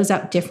it shows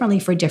up differently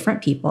for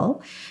different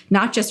people,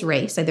 not just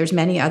race. There's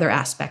many other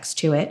aspects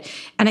to it.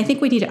 And I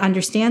think we need to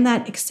understand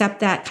that,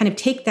 accept that, kind of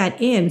take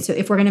that in. So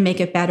if we're going to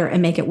make it better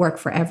and make it work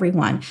for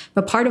everyone.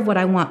 But part of what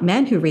I want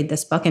men who read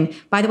this book, and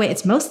by the way,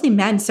 it's mostly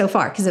men so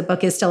far because the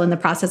book is still in the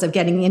process of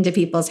getting into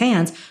people's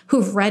hands,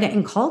 who've read it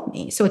and called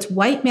me. So it's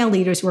white male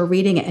leaders who are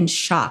reading it and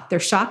shocked. They're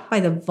shocked by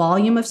the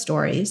volume of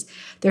stories.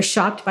 They're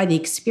shocked by the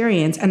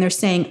experience. And they're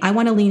saying, I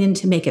want to lean in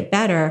to make it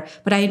better,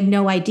 but I had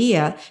no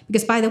idea.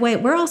 Because by the way,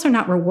 we're also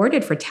not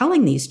rewarded for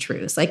telling these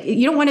truths. Like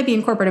you don't want to be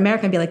in corporate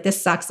America and be like,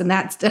 this sucks and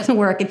that doesn't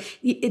work. And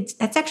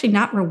that's actually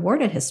not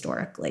rewarded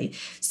historically.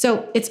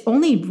 So it's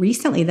only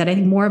recently that I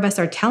think more of us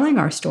are telling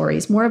our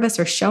stories, more of us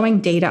are showing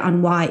data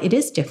on why it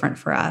is different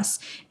for us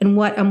and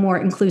what a more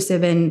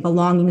inclusive and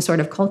belonging sort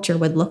of culture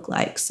would look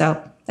like.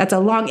 So that's a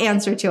long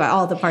answer to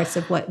all the parts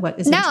of what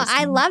is No, interesting.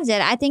 I loved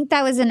it. I think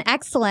that was an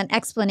excellent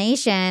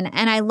explanation.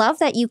 And I love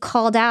that you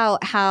called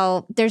out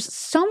how there's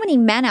so many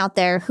men out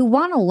there who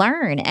want to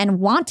learn and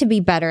want to be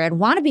better and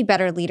want to be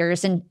better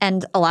leaders.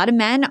 And a lot of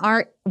men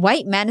are,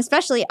 white men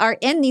especially, are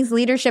in these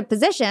leadership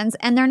positions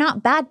and they're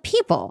not bad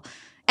people.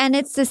 And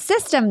it's the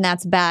system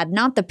that's bad,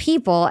 not the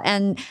people.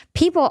 And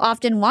people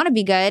often want to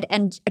be good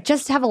and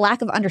just have a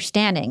lack of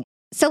understanding.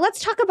 So let's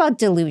talk about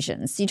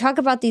delusions. You talk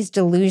about these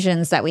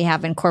delusions that we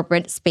have in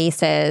corporate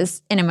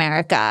spaces in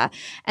America,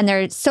 and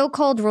they're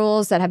so-called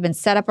rules that have been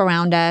set up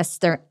around us.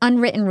 They're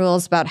unwritten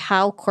rules about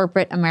how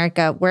corporate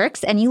America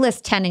works, and you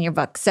list 10 in your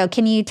book. So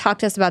can you talk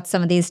to us about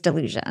some of these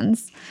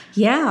delusions?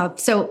 Yeah.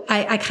 So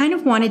I kind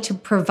of wanted to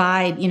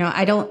provide,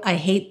 I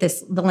hate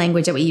the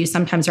language that we use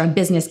sometimes around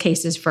business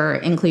cases for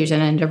inclusion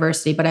and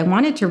diversity, but I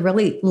wanted to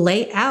really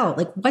lay out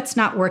like what's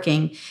not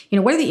working.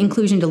 What are the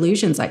inclusion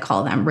delusions, I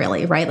call them,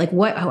 really, right? Like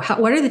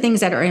what are the things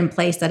that are in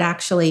place that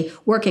actually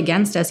work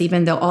against us,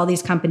 even though all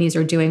these companies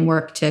are doing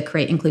work to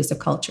create inclusive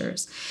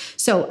cultures?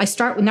 So I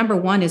start with number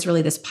one is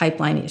really this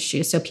pipeline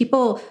issue. So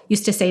people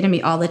used to say to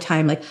me all the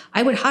time, like,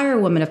 I would hire a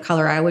woman of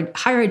color, I would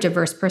hire a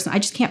diverse person, I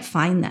just can't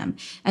find them.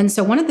 And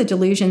so one of the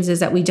delusions is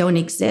that we don't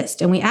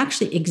exist, and we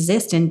actually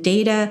exist, and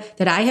data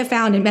that I have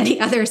found and many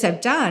others have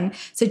done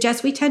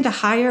suggests we tend to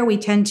hire, we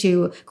tend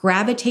to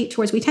gravitate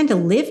towards, we tend to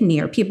live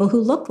near people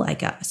who look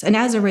like us. And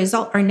as a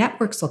result, our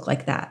networks look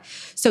like that.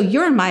 So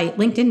you're in my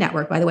LinkedIn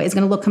network, by the way, is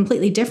going to look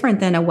completely different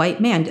than a white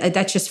man.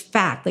 That's just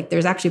fact. Like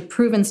there's actually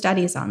proven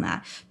studies on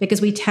that because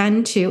we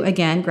tend to,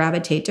 again,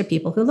 gravitate to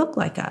people who look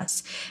like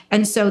us.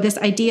 And so this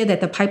idea that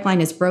the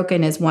pipeline is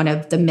broken is one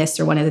of the myths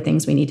or one of the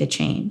things we need to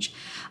change.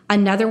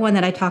 Another one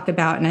that I talk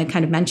about, and I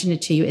kind of mentioned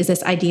it to you, is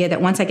this idea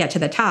that once I get to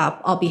the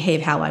top, I'll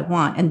behave how I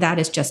want. And that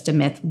is just a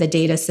myth. The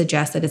data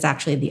suggests that it's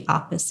actually the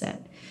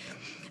opposite.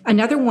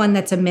 Another one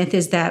that's a myth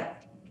is that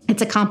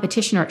it's a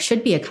competition, or it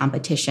should be a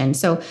competition.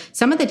 So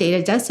some of the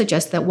data does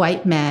suggest that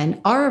white men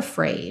are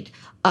afraid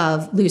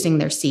of losing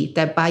their seat,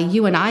 that by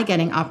you and I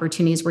getting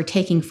opportunities, we're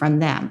taking from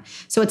them.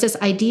 So it's this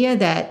idea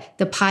that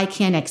the pie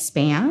can't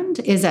expand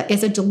is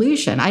a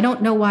delusion. I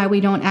don't know why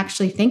we don't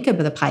actually think of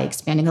the pie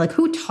expanding. Like,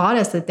 who taught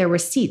us that there were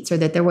seats or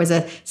that there was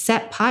a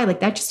set pie? Like,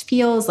 that just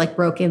feels like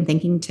broken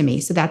thinking to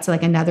me. So that's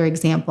like another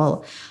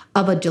example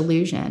of a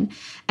delusion.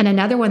 And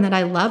another one that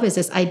I love is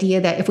this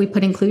idea that if we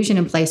put inclusion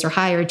in place or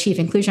hire a chief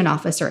inclusion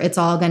officer, it's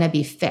all going to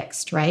be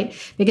fixed, right?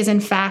 Because in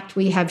fact,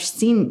 we have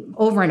seen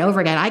over and over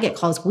again, I get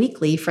calls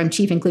weekly from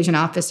chief chief inclusion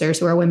officers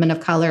who are women of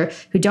color,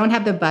 who don't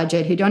have the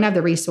budget, who don't have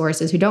the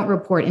resources, who don't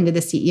report into the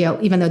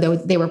CEO, even though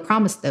they were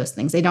promised those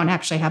things. They don't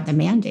actually have the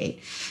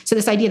mandate. So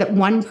this idea that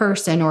one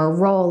person or a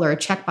role or a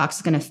checkbox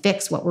is going to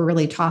fix what we're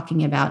really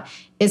talking about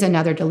is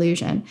another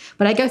delusion.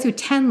 But I go through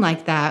 10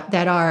 like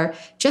that are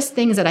just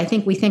things that I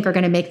think we think are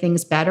going to make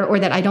things better, or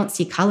that I don't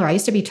see color. I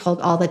used to be told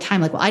all the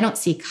time, like, well, I don't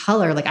see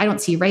color. Like, I don't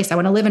see race. I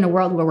want to live in a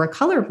world where we're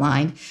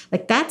colorblind.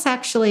 Like, that's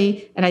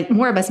actually, and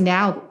more of us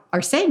now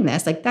are saying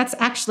this, like, that's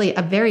actually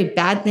a very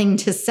bad thing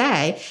to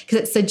say, because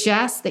it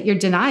suggests that you're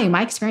denying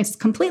my experience is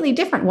completely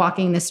different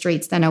walking the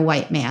streets than a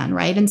white man,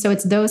 right? And so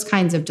it's those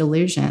kinds of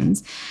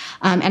delusions.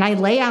 And I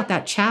lay out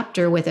that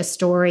chapter with a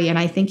story, and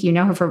I think you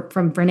know her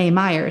from Brene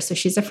Myers. So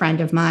she's a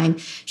friend of mine.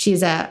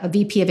 She's a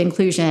VP of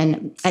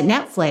inclusion at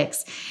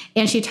Netflix.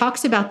 And she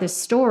talks about this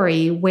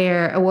story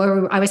where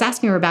I was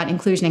asking her about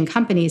inclusion in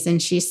companies,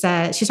 and she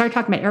started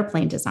talking about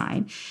airplane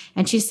design.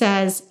 And she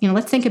says,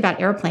 let's think about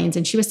airplanes.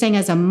 And she was saying,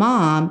 as a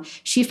mom,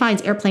 she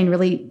finds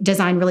airplane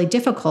design really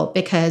difficult,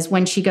 because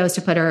when she goes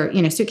to put her,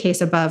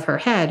 suitcase above her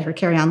head, her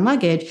carry-on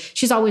luggage,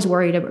 she's always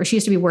worried, or she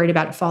used to be worried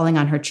about falling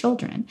on her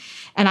children.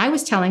 And I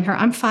was telling her,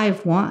 I'm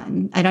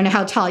 5'1". I don't know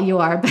how tall you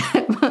are,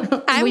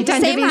 but we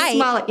tend to be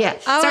smaller. Yeah.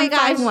 Oh, so my I'm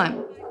gosh.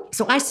 5'1".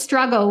 So I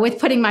struggle with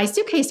putting my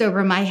suitcase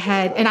over my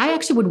head. And I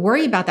actually would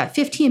worry about that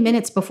 15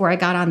 minutes before I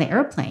got on the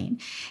airplane.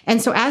 And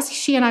so as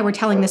she and I were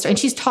telling this, and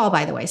she's tall,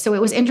 by the way. So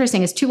it was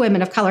interesting as two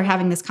women of color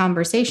having this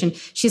conversation.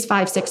 She's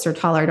 5'6" or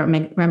taller. I don't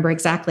remember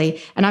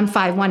exactly. And I'm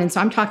 5'1". And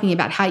so I'm talking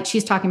about height.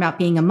 She's talking about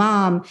being a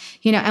mom,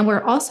 and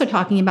we're also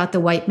talking about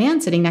the white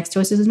man sitting next to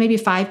us who's maybe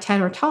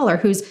 5'10" or taller,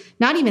 who's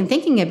not even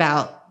thinking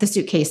about the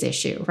suitcase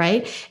issue,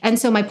 right? And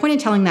so my point in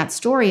telling that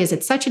story is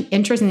it's such an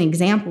interesting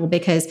example,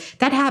 because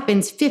that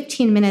happens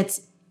 15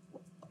 minutes,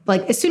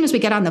 like as soon as we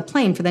get on the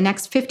plane, for the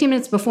next 15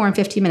 minutes before and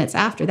 15 minutes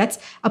after. That's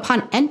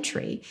upon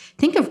entry.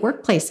 Think of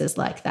workplaces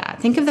like that.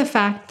 Think of the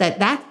fact that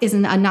that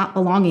isn't a not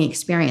belonging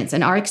experience.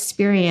 And our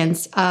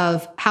experience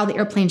of how the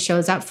airplane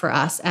shows up for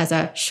us as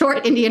a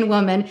short Indian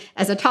woman,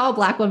 as a tall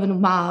Black woman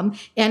mom,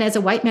 and as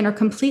a white man are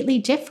completely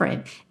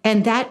different.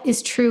 And that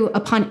is true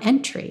upon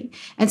entry.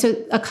 And so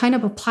I kind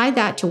of apply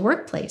that to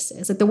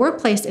workplaces. That the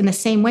workplace in the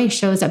same way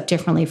shows up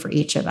differently for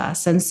each of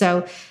us. And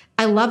so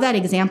I love that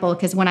example,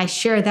 because when I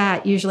share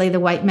that, usually the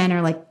white men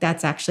are like,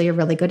 that's actually a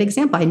really good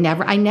example. I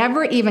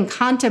never even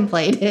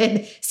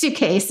contemplated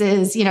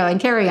suitcases, and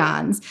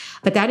carry-ons.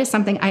 But that is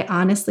something I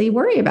honestly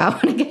worry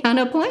about when I get on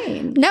a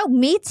plane. No,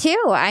 me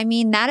too. I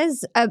mean, that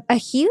is a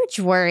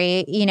huge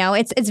worry.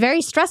 It's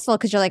very stressful,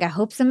 because you're like, I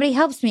hope somebody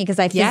helps me, because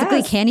I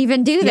physically can't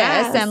even do this.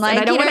 Yes. And like,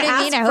 and I don't you know want what to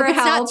I mean? ask I hope for it's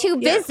help. not too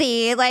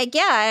busy. Like,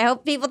 I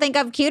hope people think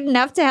I'm cute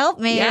enough to help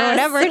me or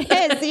whatever it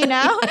is,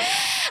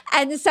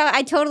 And so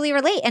I totally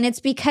relate. And it's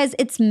because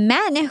it's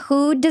men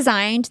who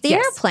designed the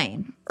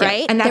airplane,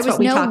 right? And that's there was what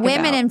we no talk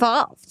women about.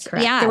 involved.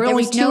 Correct. Yeah, there were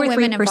only 2 or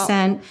 3%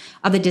 involved.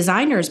 of the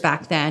designers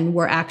back then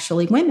were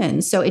actually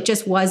women. So it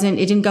just it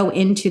didn't go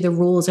into the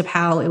rules of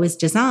how it was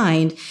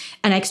designed.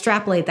 And I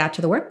extrapolate that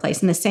to the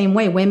workplace. In the same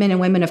way, women and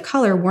women of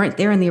color weren't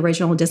there in the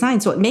original design.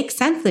 So it makes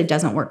sense that it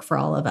doesn't work for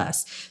all of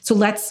us. So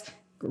let's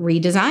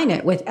redesign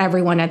it with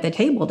everyone at the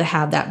table to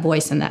have that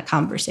voice in that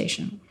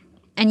conversation.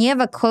 And you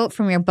have a quote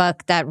from your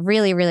book that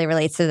really, really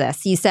relates to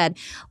this. You said,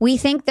 we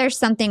think there's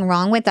something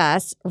wrong with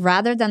us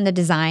rather than the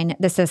design,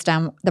 the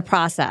system, the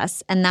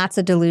process. And that's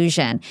a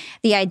delusion.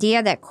 The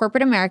idea that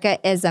corporate America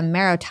is a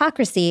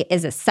meritocracy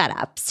is a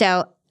setup.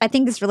 So I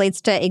think this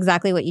relates to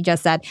exactly what you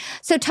just said.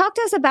 So talk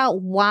to us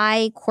about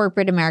why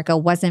corporate America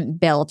wasn't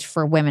built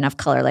for women of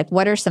color. Like,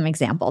 what are some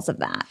examples of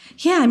that?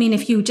 Yeah, I mean,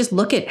 if you just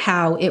look at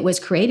how it was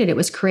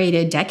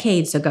created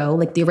decades ago,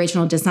 like the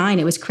original design,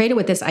 it was created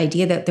with this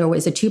idea that there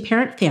was a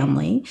 2-parent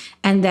family,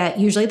 and that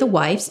usually the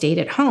wife stayed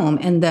at home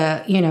and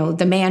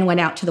the man went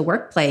out to the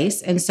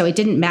workplace. And so it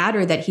didn't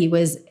matter that he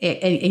was,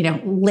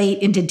 late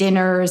into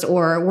dinners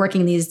or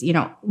working these,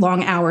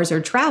 long hours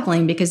or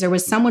traveling, because there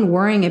was someone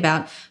worrying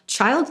about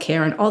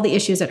childcare and all the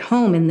issues at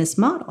home in this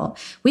model.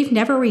 We've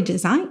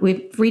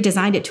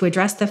redesigned it to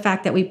address the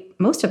fact that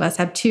most of us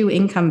have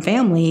 2-income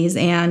families,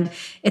 and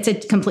it's a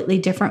completely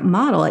different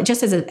model. It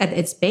just is at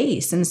its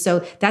base. And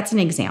so that's an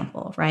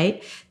example,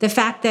 right? The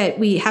fact that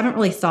we haven't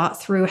really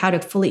thought through how to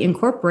fully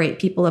incorporate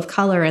people of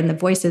color and the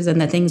voices and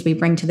the things we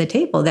bring to the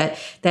table,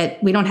 that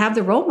we don't have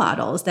the role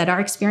models, that our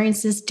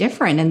experience is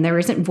different and there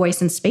isn't voice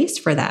and space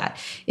for that,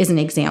 is an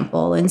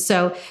example. And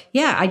so,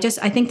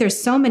 I think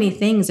there's so many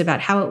things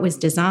about how it was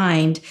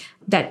designed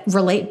that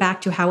relate back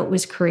to how it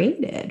was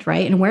created,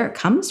 right? And where it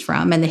comes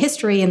from, and the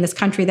history in this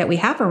country that we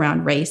have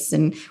around race,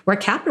 and where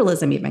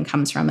capitalism even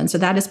comes from. And so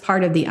that is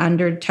part of the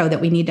undertow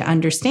that we need to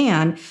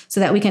understand, so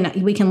that we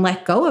can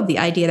let go of the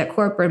idea that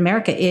corporate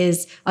America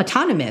is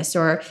autonomous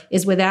or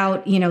is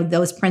without,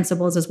 those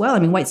principles as well. I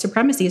mean, white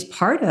supremacy is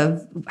part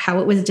of how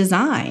it was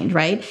designed,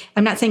 right?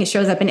 I'm not saying it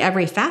shows up in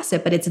every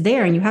facet, but it's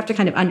there, and you have to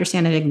kind of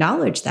understand and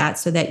acknowledge that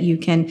so that you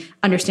can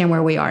understand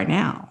where we are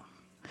now.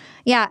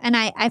 Yeah. And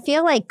I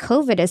feel like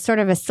COVID is sort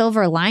of a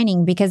silver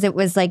lining, because it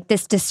was like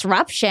this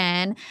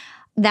disruption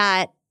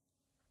that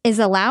is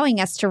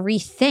allowing us to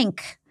rethink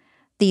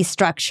these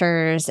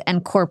structures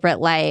and corporate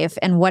life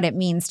and what it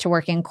means to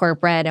work in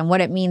corporate and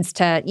what it means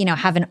to,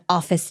 have an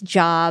office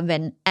job.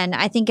 And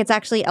I think it's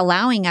actually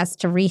allowing us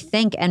to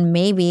rethink and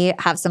maybe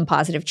have some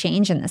positive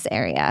change in this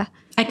area.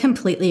 I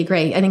completely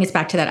agree. I think it's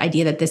back to that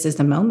idea that this is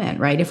the moment,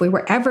 right? If we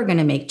were ever going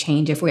to make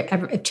change, if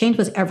change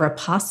was ever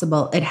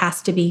possible, it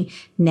has to be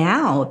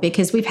now,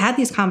 because we've had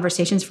these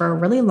conversations for a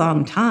really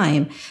long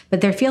time,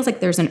 but there feels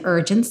like there's an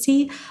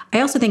urgency.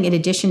 I also think in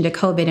addition to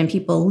COVID and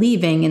people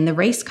leaving in the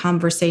race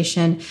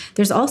conversation,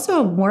 there's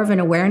also more of an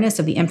awareness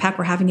of the impact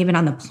we're having even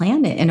on the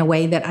planet in a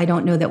way that I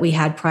don't know that we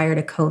had prior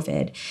to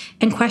COVID.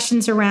 And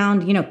questions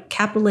around,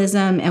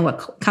 capitalism and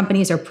what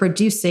companies are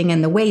producing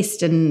and the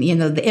waste and,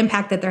 the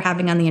impact that they're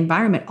having on the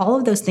environment. All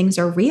of those things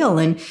are real.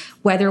 And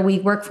whether we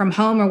work from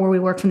home or where we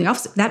work from the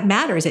office, that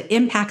matters. It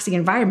impacts the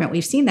environment.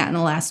 We've seen that in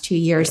the last 2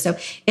 years. So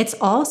it's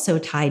also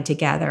tied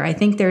together. I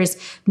think there's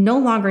no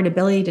longer an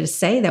ability to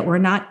say that we're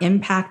not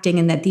impacting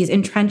and that these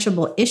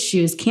entrenchable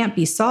issues can't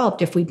be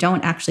solved if we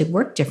don't actually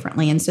work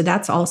differently. And so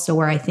that's also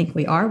where I think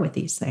we are with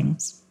these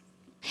things.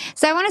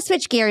 So I want to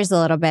switch gears a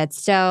little bit.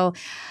 So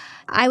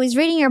I was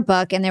reading your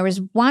book and there was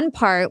one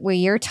part where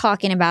you're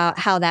talking about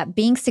how that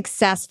being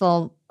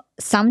successful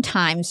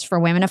sometimes for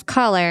women of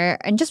color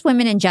and just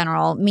women in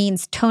general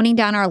means toning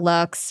down our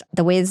looks,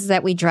 the ways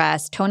that we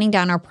dress, toning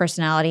down our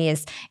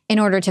personalities in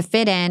order to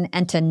fit in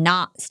and to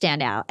not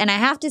stand out. And I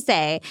have to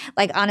say,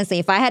 honestly,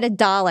 if I had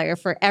 $1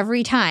 for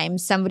every time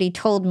somebody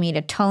told me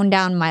to tone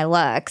down my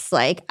looks,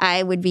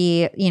 I would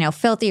be,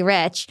 filthy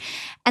rich.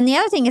 And the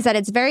other thing is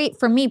that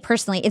for me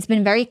personally, it's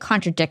been very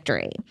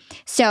contradictory.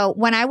 So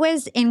when I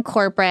was in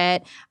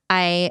corporate,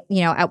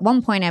 at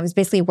one point I was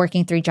basically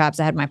working 3 jobs.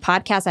 I had my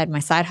podcast, I had my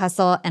side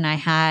hustle, and I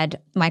had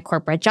my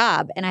corporate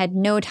job, and I had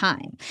no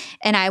time.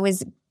 And I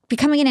was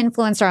becoming an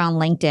influencer on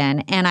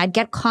LinkedIn, and I'd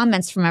get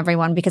comments from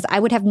everyone because I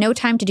would have no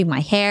time to do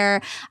my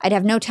hair. I'd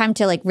have no time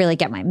to really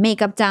get my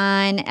makeup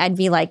done. I'd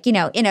be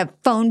in a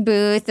phone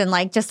booth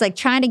and just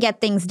trying to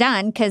get things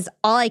done because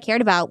all I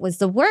cared about was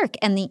the work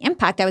and the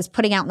impact I was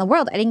putting out in the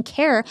world. I didn't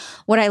care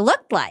what I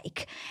looked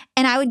like.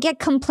 And I would get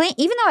complaint,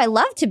 even though I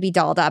love to be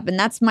dolled up and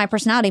that's my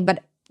personality,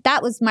 but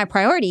that was my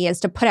priority, is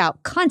to put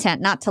out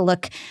content, not to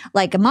look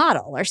like a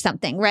model or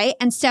something, right?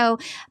 And so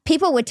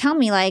people would tell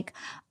me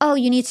oh,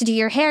 you need to do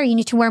your hair. You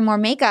need to wear more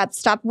makeup.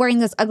 Stop wearing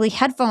those ugly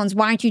headphones.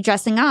 Why aren't you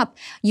dressing up?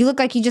 You look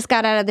like you just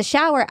got out of the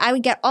shower. I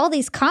would get all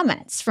these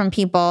comments from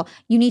people.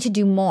 You need to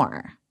do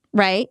more,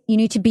 right? You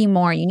need to be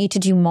more. You need to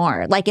do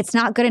more. It's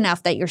not good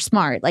enough that you're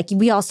smart.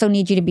 We also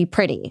need you to be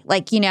pretty,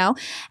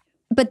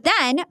 But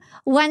then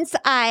once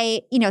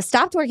I,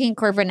 stopped working in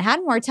corporate and had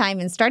more time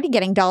and started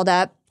getting dolled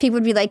up, people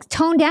would be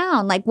tone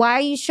down. Why are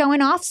you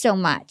showing off so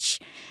much?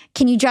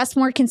 Can you dress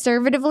more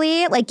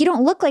conservatively? You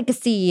don't look like a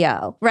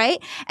CEO, right?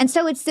 And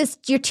so it's this,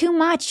 you're too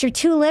much, you're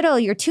too little,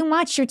 you're too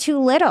much, you're too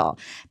little.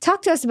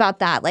 Talk to us about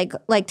that.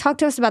 Talk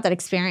to us about that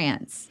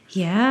experience.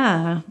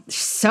 Yeah,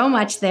 so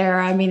much there.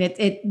 I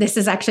mean, this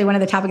is actually one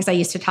of the topics I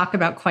used to talk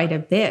about quite a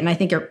bit, and I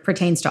think it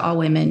pertains to all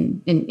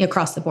women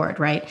across the board,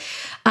 right?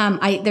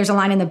 There's a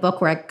line in the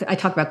book where I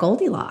talk about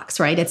Goldilocks,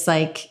 right? It's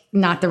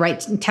not the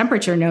right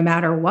temperature no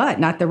matter what,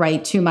 not the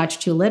right too much,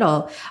 too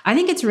little. I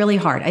think it's really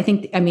hard.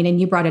 And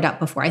you brought it up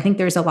before. I think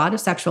there's a lot of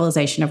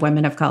sexualization of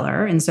women of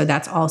color, and so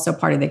that's also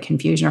part of the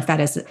confusion or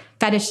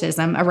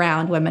fetishism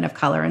around women of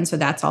color, and so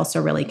that's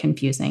also really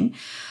confusing.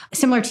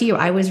 Similar to you,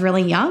 I was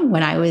really young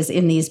when I was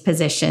in these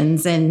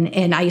positions,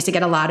 and I used to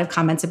get a lot of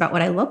comments about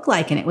what I look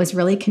like, and it was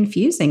really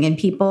confusing. And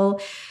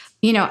people,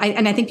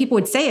 I think people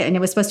would say it, and it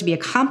was supposed to be a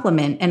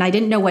compliment, and I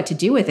didn't know what to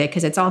do with it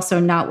because it's also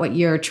not what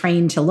you're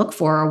trained to look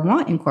for or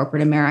want in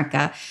corporate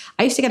America.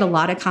 I used to get a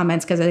lot of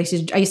comments because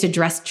I used to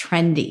dress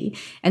trendy,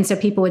 and so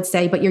people would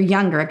say, "But you're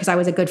younger," because I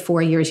was a good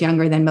 4 years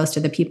younger than most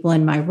of the people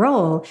in my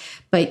role.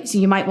 But so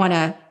you might want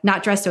to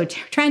not dress so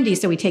trendy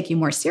so we take you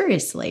more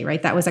seriously,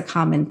 right? That was a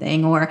common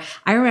thing. Or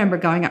I remember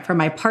going up for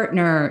my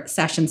partner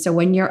session. So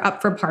when you're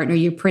up for partner,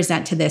 you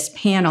present to this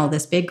panel,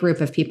 this big group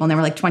of people, and there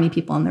were 20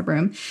 people in the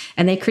room,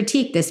 and they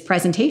critique this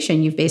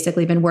presentation. You've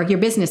basically been working your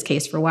business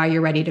case for why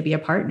you're ready to be a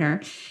partner.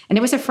 And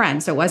it was a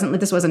friend. So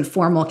this wasn't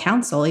formal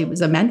counsel. He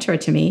was a mentor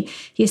to me.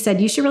 He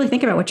said, you should really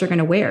think about what you're going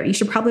to wear. You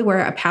should probably wear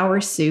a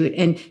power suit.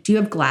 And do you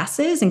have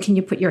glasses? And can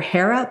you put your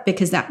hair up?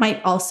 Because that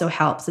might also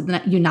help so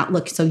that you not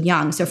look so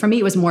young. So for me,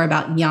 it was more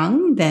about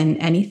young than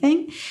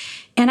anything.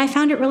 And I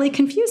found it really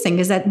confusing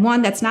because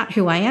that's not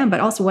who I am, but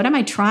also what am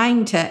I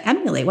trying to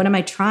emulate? What am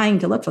I trying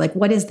to look for?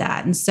 What is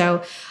that? And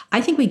so I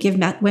think we give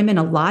women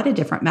a lot of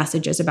different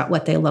messages about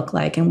what they look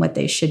like and what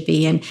they should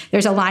be. And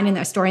there's a line in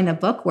that story in the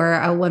book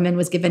where a woman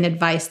was given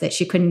advice that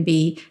she couldn't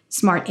be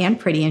smart and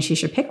pretty and she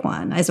should pick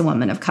one as a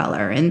woman of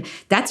color. And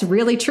that's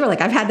really true.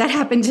 I've had that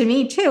happen to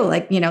me too.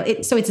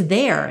 So it's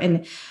there.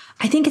 And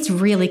I think it's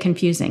really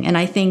confusing. And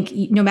I think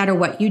no matter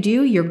what you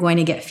do, you're going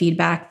to get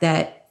feedback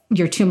that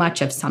you're too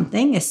much of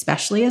something,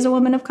 especially as a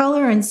woman of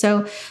color. And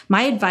so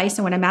my advice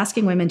and what I'm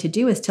asking women to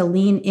do is to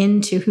lean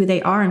into who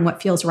they are and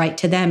what feels right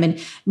to them,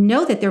 and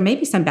know that there may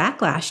be some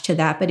backlash to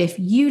that. But if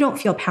you don't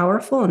feel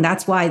powerful, and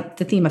that's why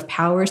the theme of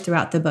power is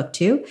throughout the book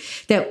too,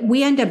 that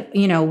we end up,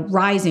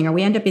 rising, or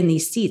we end up in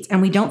these seats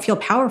and we don't feel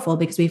powerful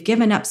because we've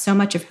given up so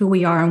much of who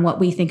we are and what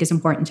we think is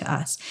important to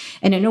us.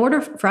 And in order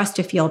for us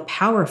to feel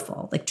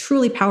powerful, like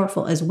truly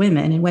powerful as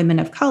women and women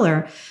of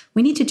color,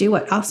 we need to do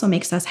what also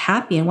makes us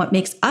happy and what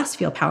makes us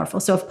feel powerful.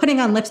 So if putting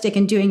on lipstick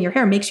and doing your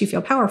hair makes you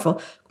feel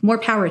powerful, more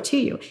power to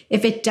you.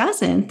 If it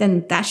doesn't,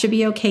 then that should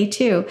be okay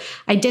too.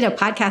 I did a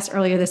podcast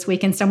earlier this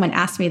week and someone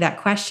asked me that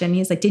question.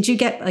 He's like, did you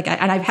get,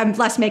 and I have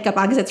less makeup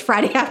on because it's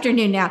Friday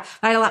afternoon now.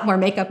 I had a lot more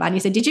makeup on. He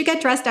said, did you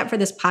get dressed up for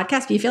this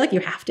podcast? Do you feel like you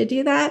have to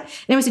do that?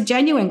 And it was a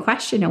genuine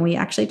question. And we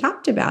actually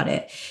talked about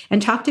it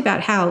and talked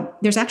about how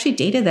there's actually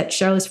data that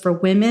shows for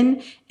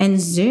women and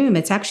Zoom,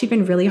 it's actually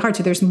been really hard.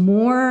 So there's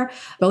more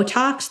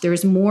Botox,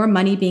 there's more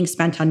money being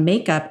spent on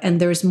makeup, and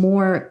there's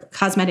more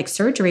cosmetic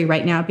surgery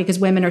right now because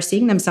women are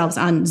seeing themselves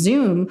on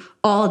Zoom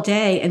all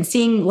day and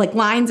seeing like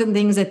lines and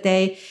things that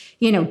they,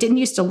 didn't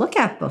used to look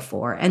at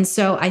before. And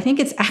so I think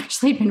it's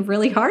actually been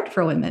really hard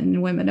for women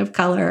and women of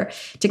color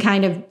to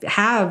kind of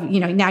have,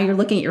 now you're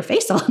looking at your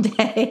face all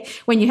day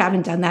when you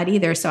haven't done that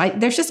either. So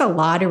there's just a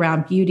lot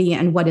around beauty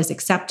and what is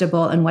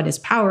acceptable and what is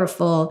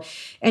powerful.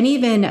 And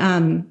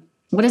even,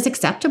 what is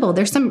acceptable?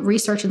 There's some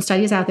research and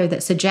studies out there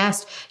that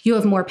suggest you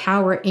have more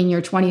power in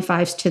your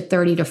 25s to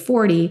 30 to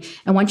 40.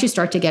 And once you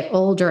start to get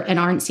older and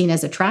aren't seen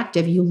as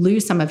attractive, you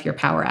lose some of your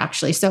power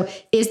actually. So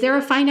is there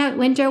a finite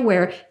window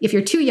where if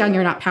you're too young,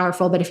 you're not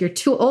powerful, but if you're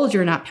too old,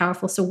 you're not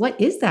powerful? So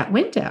what is that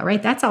window,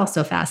 right? That's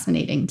also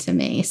fascinating to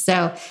me.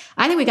 So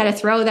I think we got to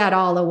throw that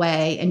all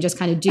away and just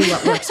kind of do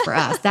what works for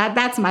us.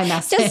 That's my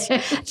message.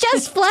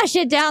 Just flush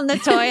it down the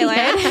toilet.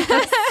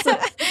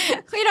 Yes.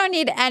 We don't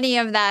need any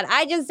of that.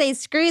 I just say,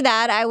 screw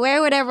that. I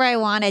wear whatever I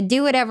want. I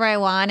do whatever I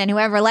want. And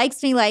whoever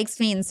likes me, likes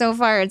me. And so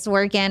far it's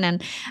working.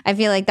 And I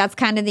feel like that's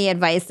kind of the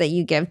advice that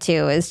you give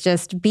too, is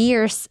just be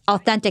your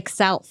authentic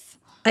self.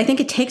 I think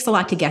it takes a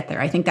lot to get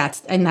there. I think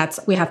that's,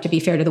 we have to be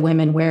fair to the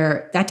women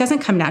where that doesn't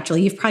come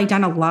naturally. You've probably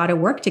done a lot of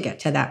work to get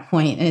to that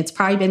point, and it's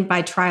probably been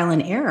by trial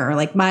and error.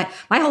 Like my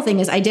whole thing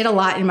is I did a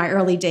lot in my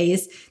early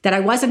days that I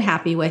wasn't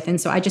happy with. And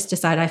so I just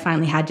decided I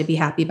finally had to be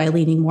happy by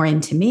leaning more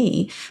into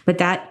me. But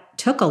that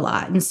took a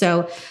lot. And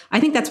so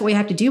I think that's what we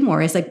have to do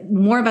more, is like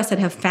more of us that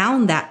have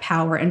found that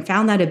power and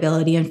found that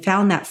ability and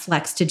found that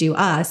flex to do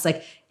us.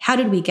 Like, how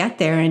did we get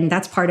there? And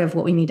that's part of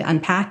what we need to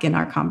unpack in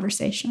our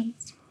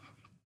conversations.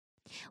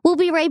 We'll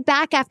be right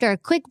back after a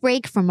quick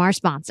break from our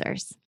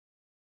sponsors.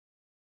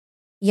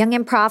 Young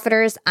and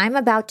Profiters, I'm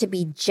about to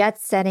be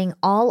jet-setting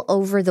all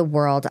over the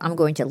world. I'm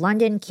going to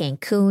London,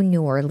 Cancun,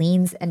 New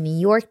Orleans, and New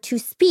York to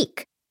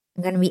speak.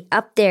 I'm going to be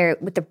up there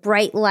with the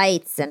bright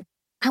lights, and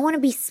I want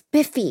to be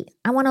spiffy.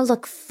 I want to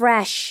look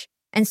fresh.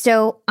 And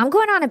so I'm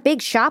going on a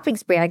big shopping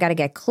spree. I got to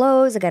get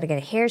clothes. I got to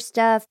get hair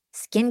stuff,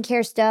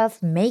 skincare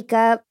stuff,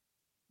 makeup.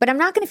 But I'm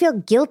not going to feel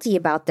guilty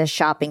about this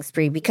shopping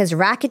spree because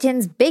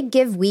Rakuten's Big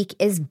Give Week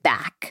is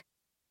back.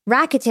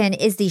 Rakuten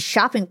is the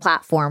shopping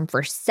platform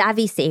for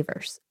savvy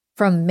savers.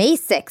 From May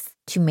 6th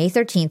to May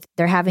 13th,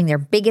 they're having their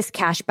biggest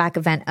cashback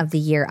event of the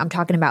year. I'm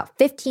talking about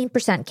 15%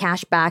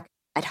 cashback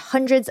at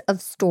hundreds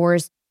of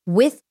stores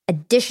with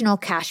additional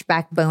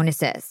cashback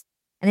bonuses.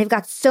 And they've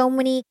got so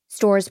many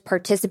stores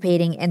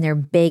participating in their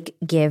Big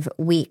Give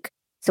Week.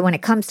 So when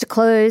it comes to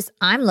clothes,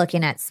 I'm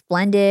looking at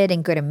Splendid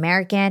and Good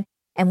American.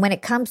 And when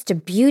it comes to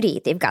beauty,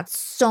 they've got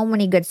so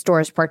many good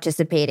stores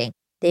participating.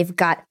 They've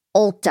got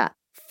Ulta,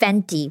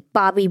 Fenty,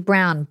 Bobbi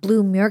Brown,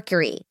 Blue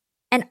Mercury,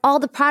 and all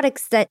the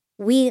products that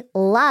we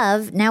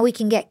love. Now we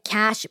can get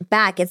cash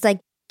back. It's like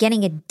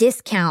getting a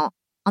discount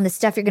on the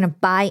stuff you're going to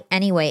buy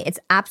anyway. It's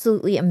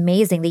absolutely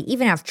amazing. They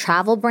even have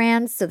travel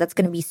brands, so that's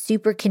going to be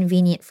super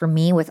convenient for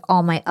me with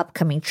all my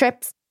upcoming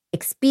trips.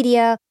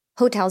 Expedia,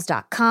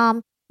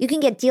 Hotels.com. You can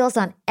get deals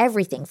on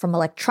everything from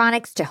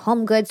electronics to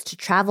home goods to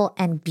travel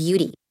and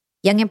beauty.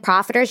 Young and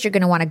Profiters, you're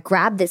going to want to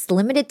grab this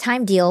limited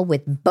time deal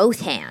with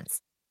both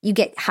hands. You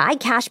get high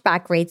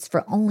cashback rates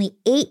for only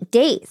 8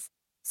 days.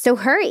 So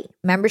hurry.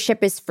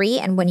 Membership is free,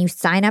 and when you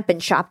sign up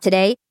and shop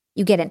today,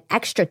 you get an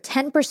extra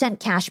 10%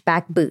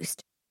 cashback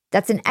boost.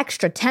 That's an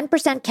extra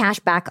 10% cash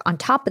back on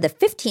top of the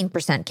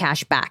 15%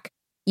 cash back.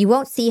 You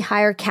won't see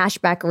higher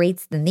cashback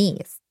rates than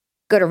these.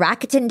 Go to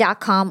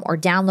Rakuten.com or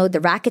download the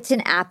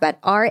Rakuten app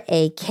at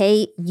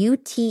Rakuten.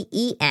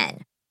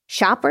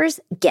 Shoppers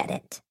get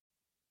it.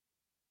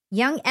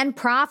 Young and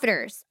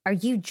Profiters, are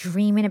you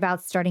dreaming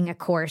about starting a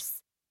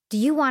course? Do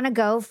you want to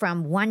go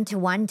from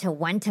one-to-one to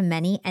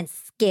one-to-many and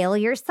scale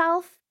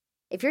yourself?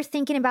 If you're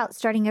thinking about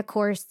starting a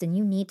course, then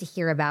you need to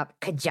hear about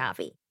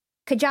Kajabi.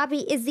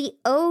 Kajabi is the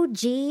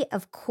OG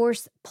of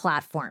course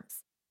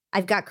platforms.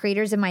 I've got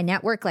creators in my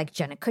network like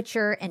Jenna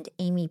Kutcher and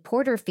Amy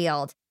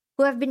Porterfield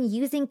who have been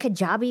using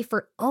Kajabi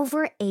for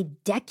over a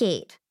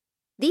decade.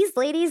 These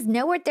ladies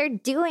know what they're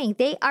doing.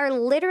 They are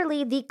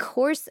literally the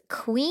course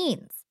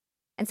queens.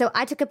 And so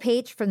I took a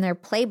page from their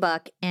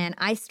playbook and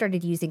I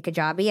started using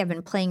Kajabi. I've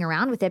been playing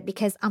around with it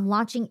because I'm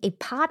launching a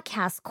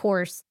podcast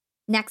course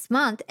next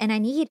month and I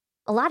need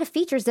a lot of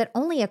features that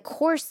only a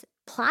course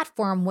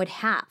platform would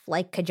have,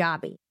 like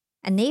Kajabi.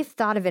 And they've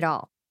thought of it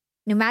all.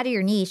 No matter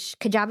your niche,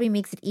 Kajabi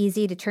makes it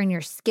easy to turn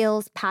your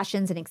skills,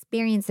 passions, and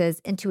experiences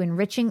into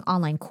enriching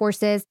online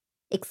courses,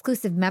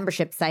 exclusive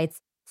membership sites,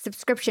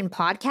 subscription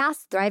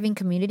podcasts, thriving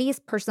communities,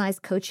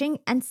 personalized coaching,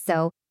 and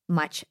so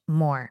much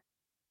more.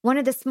 One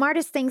of the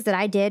smartest things that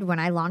I did when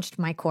I launched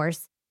my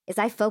course is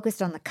I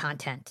focused on the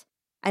content.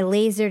 I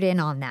lasered in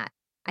on that.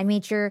 I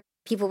made sure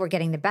people were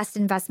getting the best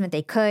investment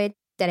they could,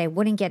 that I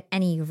wouldn't get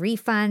any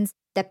refunds,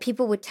 that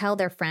people would tell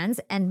their friends,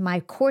 and my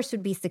course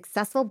would be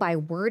successful by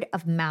word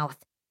of mouth.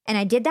 And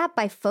I did that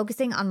by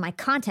focusing on my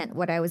content,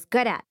 what I was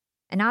good at,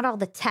 and not all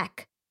the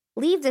tech.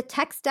 Leave the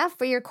tech stuff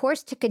for your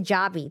course to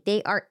Kajabi.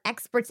 They are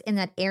experts in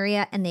that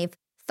area, and they've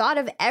thought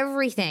of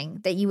everything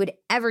that you would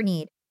ever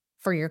need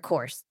for your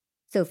course.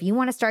 So if you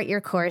want to start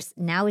your course,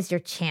 now is your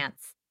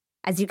chance.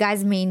 As you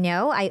guys may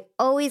know, I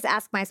always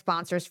ask my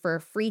sponsors for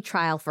a free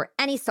trial for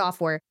any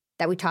software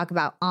that we talk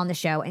about on the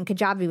show, and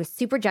Kajabi was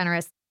super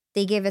generous.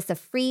 They gave us a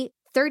free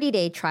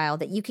 30-day trial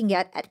that you can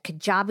get at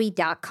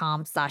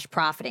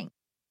kajabi.com/profiting.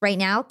 Right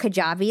now,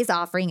 Kajabi is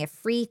offering a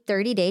free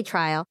 30-day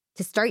trial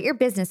to start your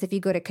business if you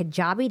go to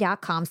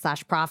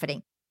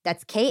kajabi.com/profiting.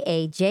 That's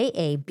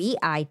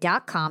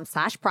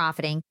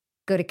KAJABI.com/profiting.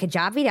 Go to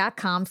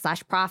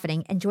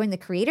kajabi.com/profiting and join the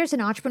creators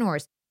and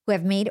entrepreneurs who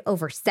have made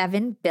over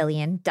 $7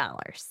 billion.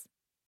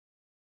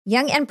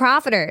 Young and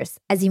Profiters,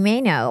 as you may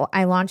know,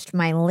 I launched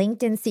my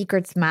LinkedIn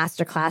Secrets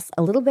Masterclass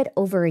a little bit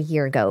over a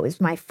year ago. It was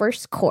my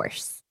first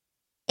course.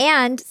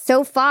 And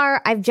so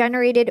far, I've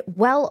generated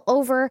well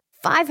over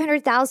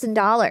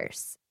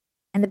 $500,000.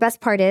 And the best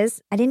part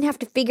is I didn't have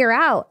to figure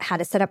out how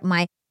to set up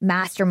my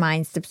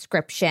mastermind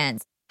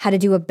subscriptions, how to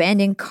do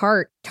abandoned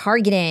cart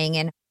targeting,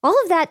 and all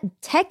of that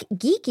tech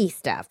geeky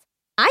stuff.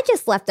 I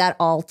just left that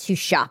all to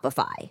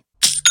Shopify.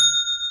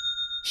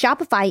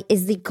 Shopify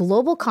is the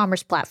global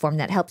commerce platform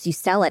that helps you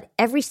sell at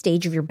every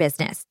stage of your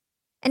business.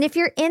 And if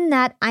you're in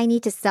that I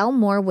need to sell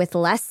more with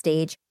less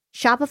stage,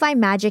 Shopify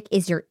Magic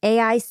is your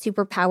AI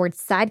superpowered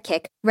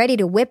sidekick ready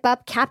to whip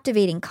up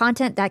captivating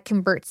content that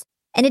converts.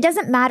 And it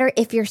doesn't matter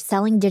if you're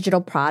selling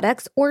digital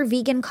products or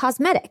vegan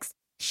cosmetics.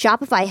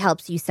 Shopify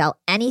helps you sell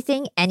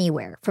anything,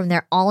 anywhere, from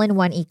their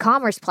all-in-one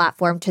e-commerce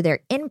platform to their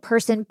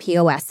in-person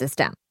POS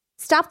system.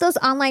 Stop those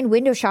online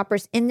window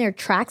shoppers in their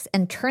tracks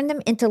and turn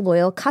them into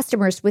loyal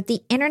customers with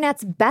the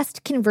internet's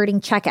best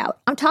converting checkout.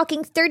 I'm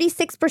talking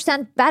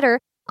 36% better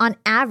on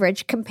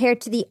average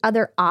compared to the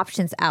other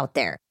options out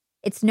there.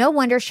 It's no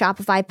wonder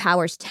Shopify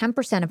powers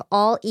 10% of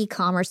all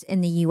e-commerce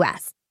in the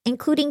US,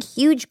 including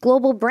huge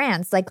global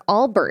brands like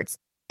Allbirds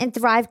and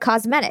Thrive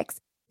Cosmetics.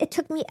 It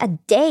took me a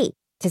day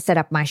to set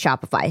up my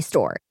Shopify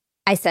store.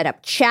 I set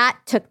up chat,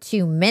 took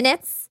 2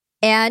 minutes,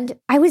 and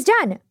I was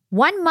done.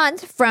 1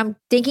 month from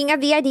thinking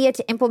of the idea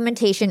to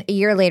implementation, a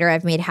year later,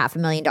 I've made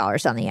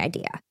 $500,000 on the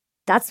idea.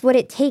 That's what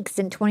it takes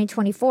in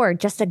 2024,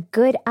 just a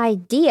good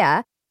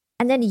idea,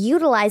 and then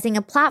utilizing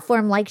a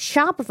platform like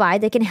Shopify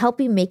that can help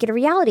you make it a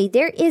reality.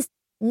 There is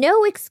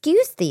no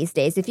excuse these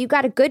days. If you've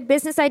got a good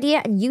business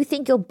idea and you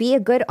think you'll be a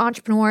good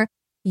entrepreneur,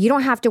 you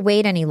don't have to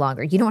wait any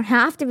longer. You don't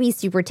have to be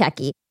super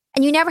techie,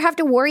 and you never have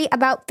to worry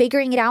about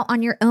figuring it out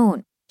on your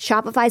own.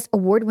 Shopify's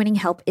award-winning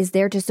help is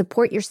there to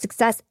support your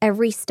success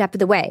every step of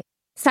the way.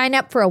 Sign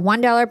up for a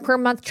 $1 per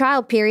month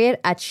trial period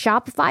at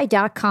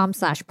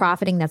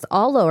shopify.com/profiting. That's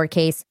all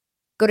lowercase.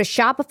 Go to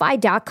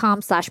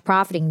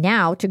shopify.com/profiting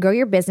now to grow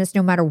your business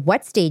no matter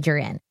what stage you're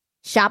in.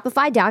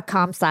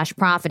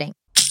 Shopify.com/profiting.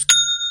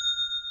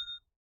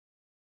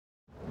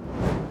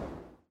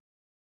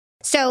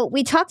 So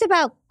we talked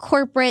about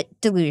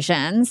corporate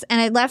delusions, and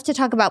I'd love to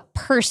talk about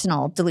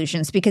personal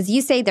delusions because you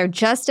say they're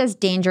just as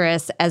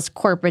dangerous as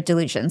corporate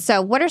delusions.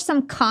 So what are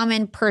some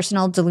common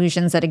personal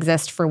delusions that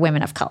exist for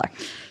women of color?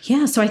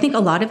 Yeah, so I think a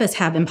lot of us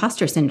have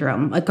imposter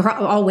syndrome. Like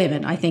all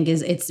women, I think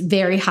it's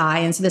very high.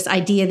 And so this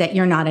idea that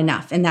you're not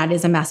enough, and that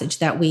is a message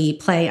that we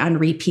play on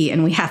repeat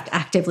and we have to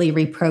actively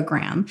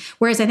reprogram.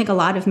 Whereas I think a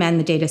lot of men,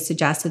 the data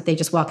suggests that they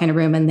just walk in a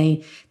room and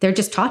they're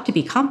just taught to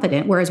be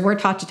competent, whereas we're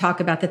taught to talk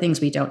about the things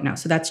we don't know.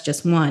 So that's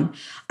just one.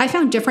 I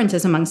found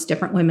differences amongst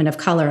different women of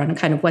color on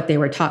kind of what they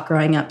were taught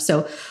growing up.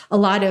 So a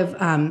lot of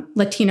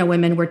Latino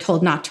women were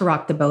told not to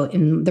rock the boat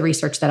in the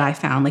research that I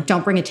found, like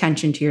don't bring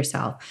attention to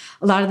yourself.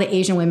 A lot of the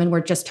Asian women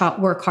were just taught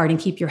work hard and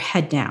keep your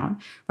head down,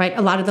 right?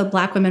 A lot of the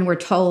Black women were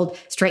told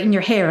straighten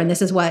your hair and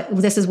this is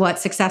what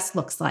success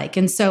looks like.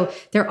 And so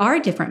there are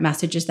different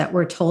messages that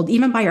we're told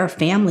even by our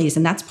families.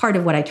 And that's part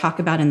of what I talk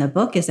about in the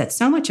book is that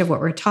so much of what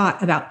we're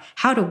taught about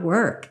how to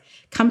work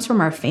comes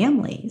from our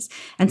families.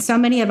 And so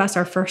many of us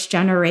are first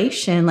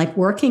generation, like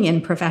working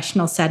in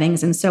professional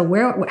settings. And so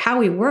how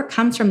we work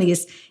comes from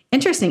these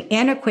interesting,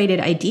 antiquated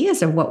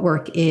ideas of what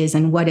work is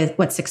and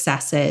what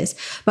success is.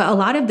 But a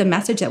lot of the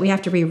message that we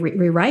have to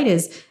rewrite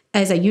is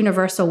as a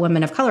universal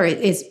woman of color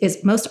is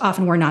most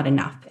often we're not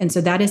enough. And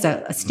so that is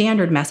a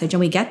standard message.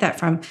 And we get that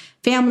from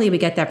family, we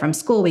get that from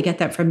school, we get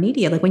that from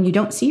media. Like when you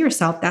don't see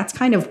yourself, that's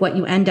kind of what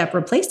you end up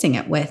replacing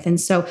it with.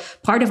 And so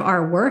part of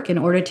our work in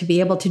order to be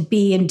able to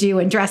be and do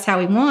and dress how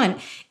we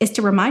want is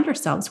to remind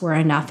ourselves we're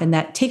enough. And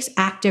that takes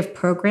active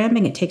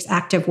programming. It takes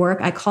active work.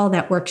 I call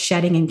that work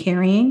shedding and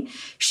carrying,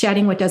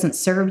 shedding what doesn't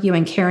serve you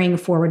and carrying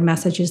forward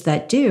messages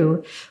that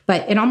do.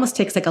 But it almost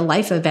takes like a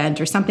life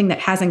event or something that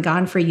hasn't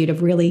gone for you to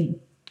really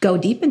go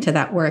deep into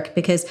that work,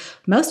 because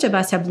most of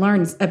us have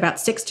learned about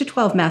 6 to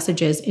 12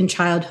 messages in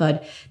childhood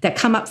that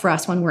come up for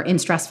us when we're in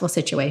stressful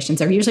situations.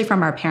 They're usually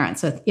from our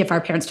parents. So if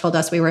our parents told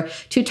us we were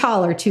too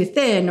tall or too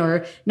thin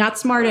or not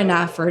smart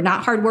enough or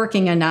not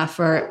hardworking enough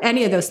or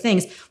any of those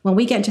things, when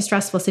we get into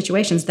stressful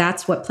situations,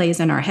 that's what plays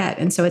in our head.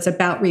 And so it's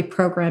about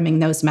reprogramming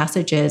those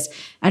messages.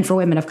 And for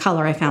women of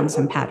color, I found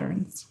some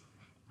patterns.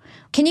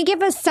 Can you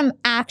give us some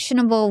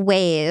actionable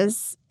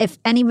ways if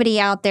anybody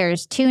out there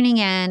is tuning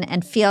in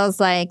and feels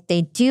like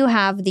they do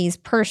have these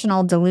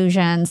personal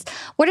delusions?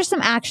 What are some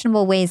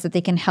actionable ways that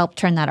they can help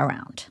turn that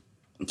around?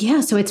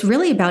 Yeah, so it's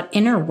really about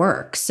inner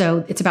work.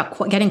 So it's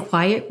about getting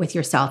quiet with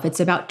yourself.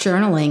 It's about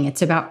journaling.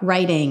 It's about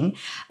writing.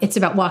 It's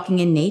about walking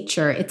in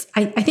nature.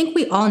 I think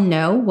we all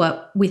know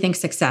what we think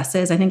success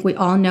is. I think we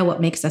all know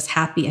what makes us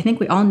happy. I think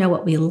we all know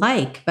what we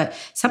like, but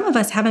some of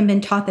us haven't been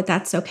taught that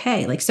that's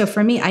okay. Like, so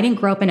for me, I didn't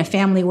grow up in a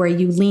family where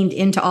you leaned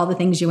into all the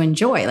things you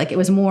enjoy. Like it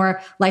was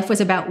more, life was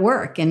about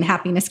work and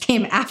happiness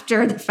came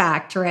after the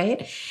fact,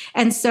 right?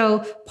 And so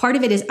part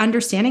of it is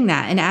understanding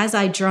that. And as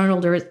I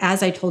journaled or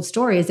as I told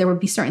stories, there would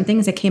be certain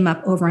things that came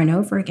up over and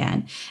over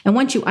again. And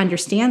once you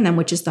understand them,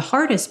 which is the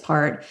hardest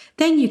part,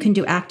 then you can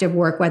do active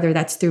work, whether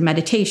that's through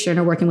meditation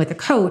or working with a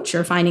coach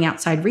or finding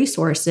outside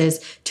resources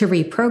to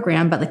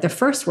reprogram. But like the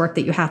first work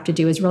that you have to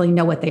do is really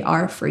know what they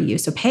are for you.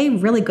 So pay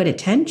really good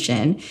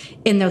attention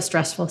in those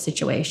stressful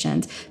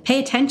situations. Pay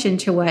attention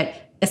to what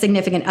a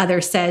significant other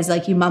says,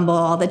 like you mumble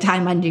all the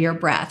time under your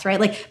breath,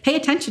 right? Like pay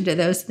attention to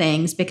those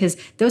things, because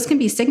those can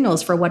be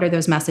signals for what are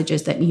those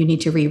messages that you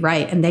need to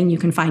rewrite. And then you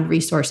can find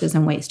resources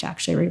and ways to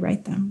actually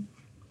rewrite them.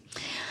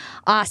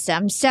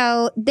 Awesome.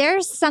 So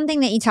there's something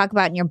that you talk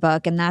about in your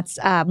book, and that's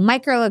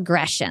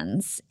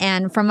microaggressions.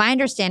 And from my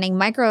understanding,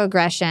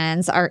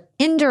 microaggressions are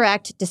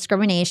indirect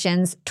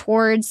discriminations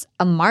towards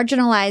a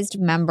marginalized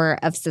member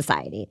of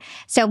society.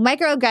 So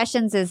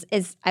microaggressions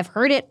is I've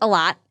heard it a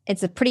lot.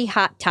 It's a pretty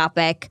hot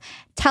topic.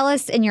 Tell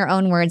us in your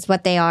own words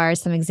what they are,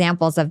 some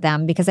examples of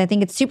them, because I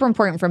think it's super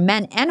important for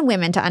men and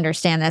women to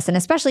understand this, and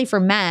especially for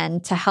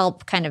men to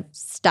help kind of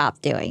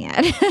stop doing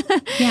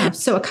it. Yeah.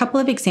 So a couple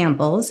of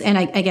examples. And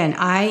I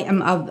am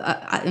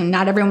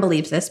not everyone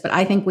believes this, but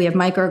I think we have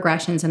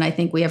microaggressions and I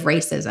think we have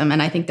racism,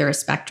 and I think they're a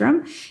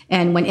spectrum.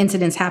 And when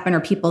incidents happen or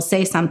people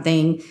say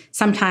something,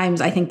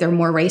 sometimes I think they're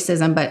more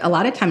racism, but a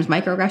lot of times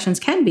microaggressions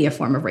can be a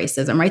form of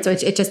racism, right? So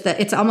it's just that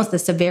it's almost the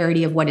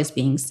severity of what is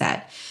being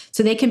said.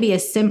 So they can be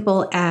as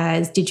simple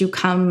as,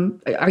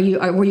 were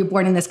you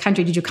born in this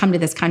country? Did you come to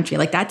this country?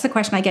 Like that's a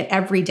question I get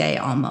every day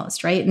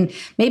almost, right? And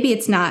maybe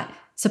it's not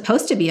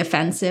supposed to be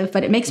offensive,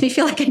 but it makes me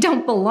feel like I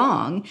don't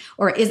belong.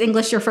 Or is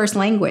English your first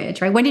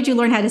language, right? When did you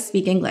learn how to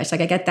speak English?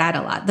 Like I get that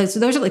a lot. Those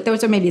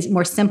are maybe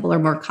more simple or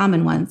more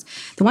common ones.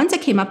 The ones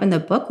that came up in the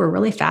book were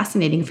really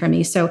fascinating for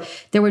me. So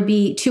there would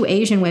be 2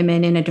 Asian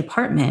women in a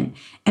department,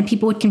 and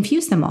people would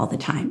confuse them all the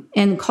time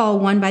and call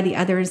one by the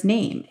other's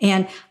name.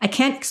 And I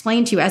can't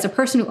explain to you, as a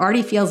person who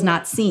already feels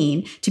not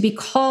seen, to be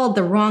called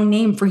the wrong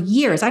name for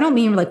years. I don't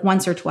mean like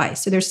once or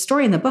twice. So there's a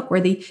story in the book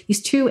where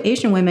these 2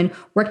 Asian women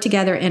worked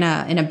together in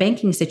a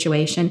banking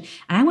situation.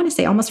 And I want to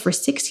say almost for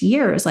 6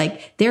 years,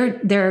 like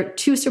their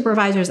 2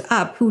 supervisors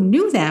up who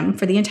knew them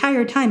for the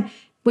entire time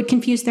would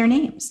confuse their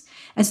names.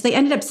 And so they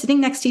ended up sitting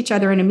next to each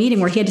other in a meeting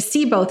where he had to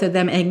see both of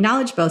them and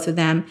acknowledge both of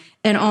them,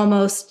 and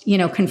almost,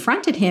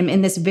 confronted him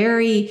in this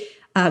very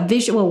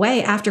visual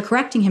way after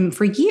correcting him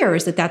for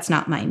years that that's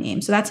not my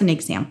name. So that's an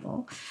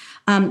example.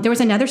 There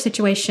was another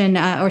situation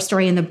or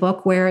story in the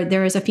book where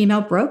there is a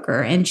female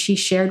broker, and she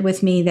shared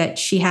with me that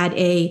she had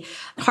a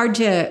hard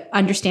to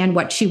understand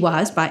what she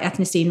was by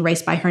ethnicity and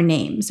race by her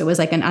name. So it was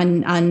like an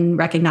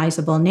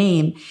unrecognizable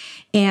name.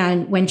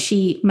 And when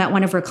she met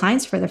one of her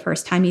clients for the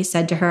first time, he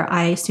said to her,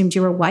 "I assumed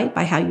you were white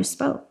by how you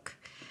spoke."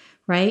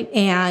 Right.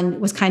 And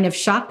was kind of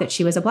shocked that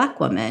she was a Black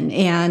woman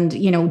and,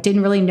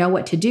 didn't really know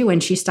what to do.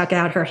 And she stuck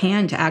out her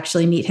hand to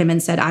actually meet him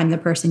and said, "I'm the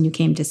person you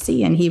came to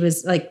see." And he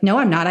was like, "No,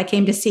 I'm not. I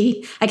came to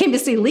see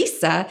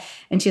Lisa."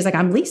 And she's like,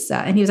 "I'm Lisa."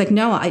 And he was like,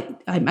 "No,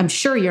 I'm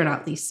sure you're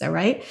not Lisa."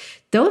 Right.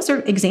 Those are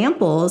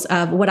examples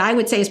of what I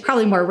would say is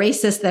probably more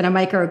racist than a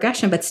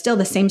microaggression, but still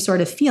the same sort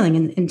of feeling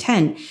and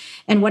intent.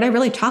 And what I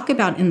really talk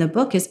about in the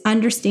book is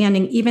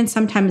understanding even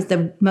sometimes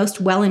the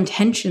most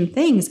well-intentioned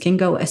things can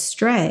go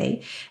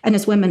astray. And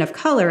as women of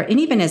color, and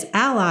even as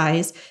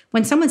allies,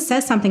 when someone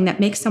says something that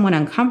makes someone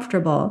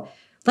uncomfortable,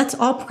 let's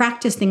all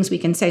practice things we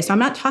can say. So I'm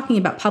not talking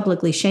about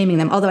publicly shaming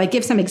them, although I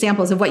give some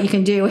examples of what you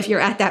can do if you're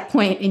at that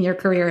point in your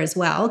career as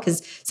well,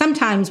 because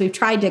sometimes we've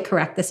tried to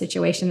correct the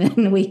situation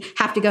and we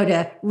have to go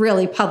to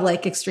really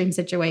public extreme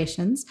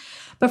situations.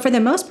 But for the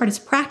most part, it's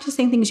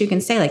practicing things you can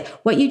say, like,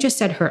 what you just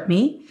said hurt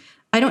me.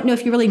 I don't know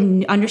if you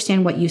really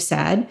understand what you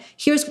said.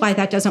 Here's why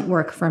that doesn't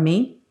work for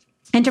me.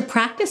 And to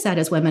practice that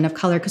as women of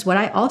color, because what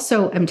I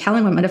also am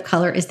telling women of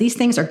color is these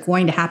things are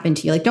going to happen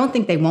to you. Like, don't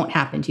think they won't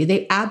happen to you.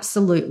 They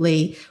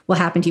absolutely will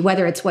happen to you,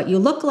 whether it's what you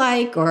look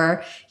like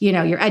or,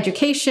 your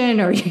education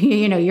or,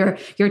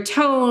 your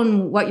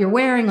tone, what you're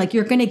wearing. Like,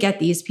 you're going to get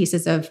these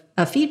pieces of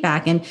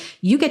feedback, and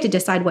you get to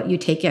decide what you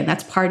take in.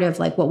 That's part of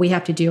like what we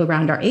have to do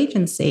around our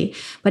agency.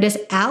 But as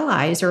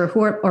allies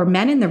or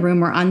men in the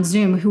room or on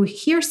Zoom who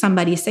hear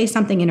somebody say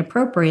something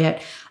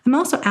inappropriate, I'm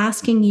also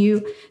asking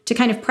you to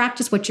kind of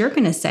practice what you're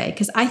going to say.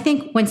 Because I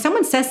think when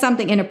someone says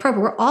something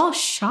inappropriate, we're all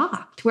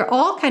shocked. We're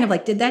all kind of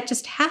like, did that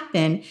just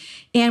happen?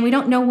 And we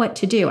don't know what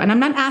to do. And I'm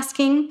not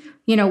asking,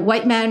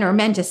 white men or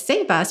men to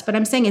save us, but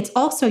I'm saying it's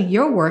also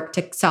your work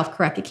to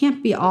self-correct. It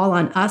can't be all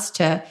on us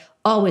to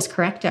always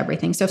correct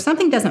everything. So if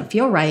something doesn't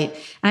feel right,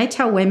 and I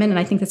tell women, and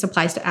I think this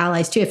applies to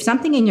allies too, if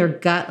something in your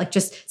gut, like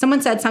just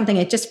someone said something,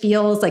 it just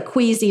feels like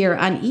queasy or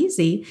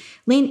uneasy,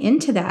 lean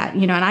into that,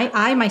 and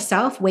I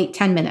myself wait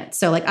 10 minutes.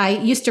 So like I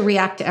used to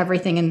react to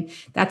everything, and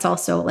that's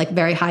also like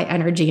very high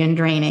energy and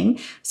draining.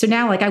 So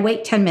now like I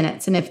wait 10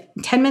 minutes, and if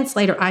 10 minutes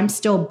later I'm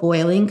still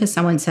boiling because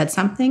someone said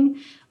something,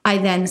 I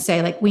then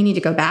say, like, we need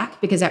to go back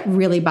because that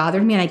really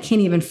bothered me and I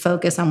can't even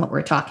focus on what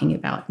we're talking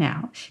about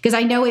now. Because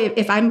I know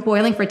if I'm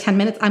boiling for 10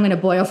 minutes, I'm going to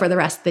boil for the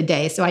rest of the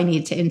day. So I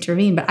need to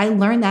intervene. But I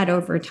learned that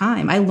over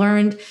time. I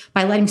learned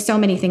by letting so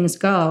many things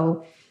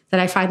go that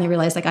I finally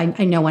realized, like,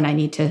 I know when I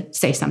need to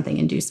say something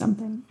and do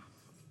something.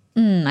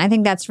 I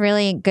think that's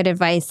really good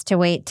advice to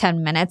wait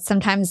 10 minutes.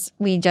 Sometimes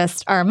we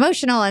just are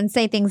emotional and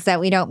say things that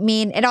we don't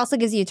mean. It also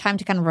gives you time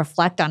to kind of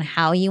reflect on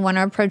how you want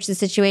to approach the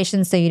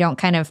situation so you don't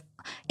kind of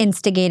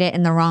instigate it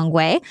in the wrong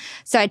way.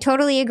 So I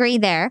totally agree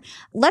there.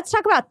 Let's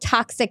talk about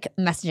toxic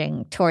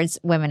messaging towards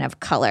women of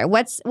color.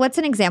 What's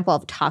an example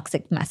of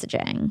toxic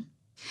messaging?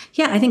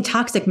 Yeah, I think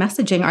toxic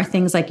messaging are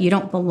things like, you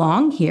don't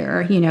belong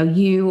here.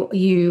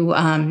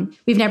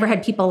 We've never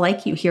had people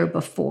like you here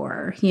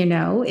before.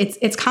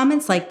 It's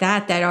comments like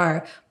that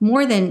are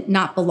more than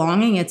not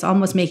belonging. It's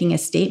almost making a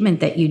statement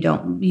that you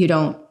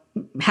don't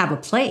have a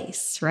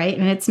place, right?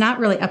 And it's not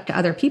really up to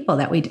other people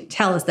that we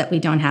tell us that we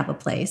don't have a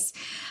place.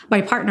 My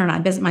partner and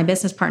I, my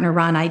business partner,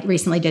 Ron, I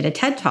recently did a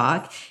TED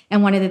Talk.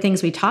 And one of the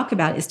things we talk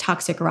about is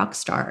toxic rock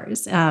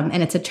stars.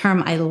 And it's a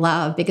term I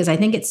love because I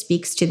think it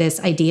speaks to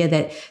this idea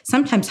that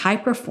sometimes high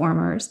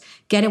performers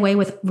get away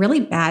with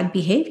really bad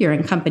behavior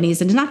in companies.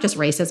 And it's not just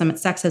racism,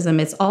 it's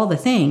sexism, it's all the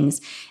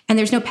things. And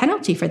there's no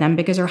penalty for them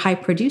because they're high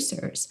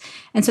producers.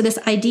 And so this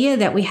idea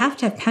that we have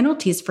to have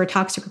penalties for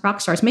toxic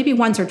rock stars, maybe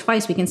once or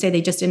twice we can say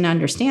they just didn't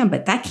understand,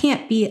 but that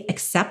can't be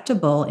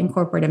acceptable in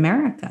corporate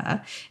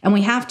America. And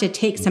we have to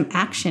take some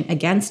action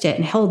against it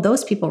and hold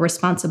those people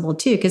responsible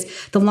too.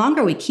 Because the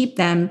longer we keep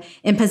them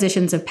in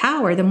positions of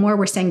power, the more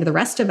we're saying to the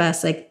rest of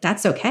us, like,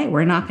 that's okay.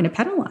 We're not going to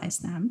penalize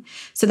them.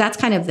 So that's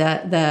kind of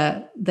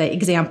the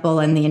example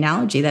and the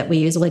analogy that we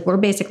use. Like, we're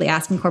basically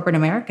asking corporate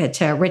America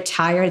to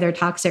retire their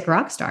toxic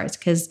rock stars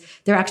because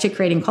they're actually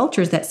creating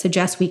cultures that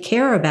suggest we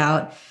care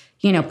about,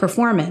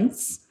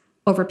 performance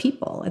over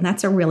people. And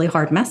that's a really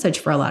hard message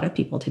for a lot of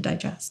people to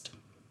digest.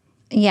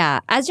 Yeah.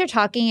 As you're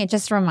talking, it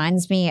just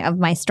reminds me of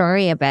my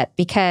story a bit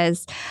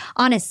because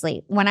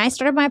honestly, when I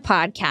started my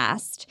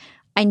podcast,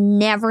 I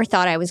never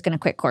thought I was going to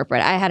quit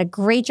corporate. I had a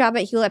great job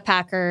at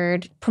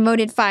Hewlett-Packard,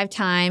 promoted 5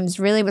 times,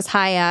 really was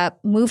high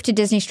up, moved to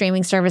Disney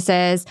streaming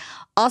services.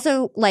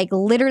 Also, like,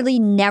 literally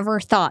never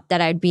thought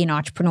that I'd be an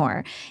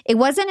entrepreneur. It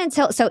wasn't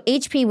until, so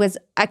HP was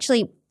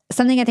actually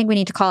something I think we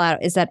need to call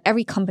out is that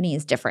every company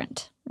is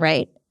different,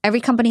 right?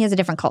 Every company has a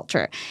different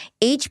culture.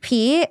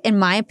 HP, in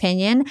my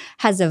opinion,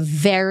 has a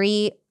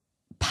very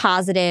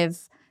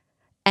positive,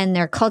 and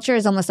their culture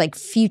is almost like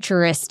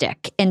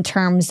futuristic in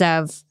terms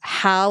of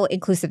how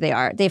inclusive they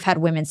are. They've had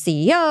women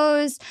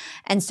CEOs.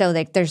 And so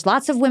there's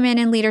lots of women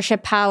in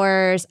leadership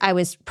powers. I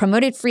was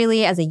promoted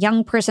freely as a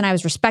young person. I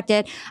was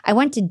respected. I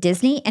went to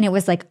Disney and it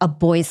was like a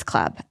boys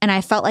club. And I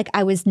felt like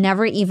I was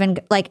never even,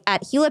 like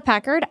at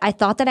Hewlett-Packard, I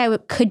thought that I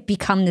could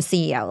become the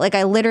CEO. Like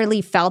I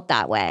literally felt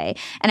that way.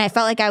 And I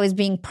felt like I was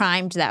being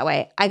primed that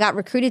way. I got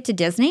recruited to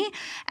Disney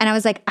and I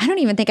was like, I don't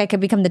even think I could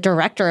become the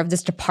director of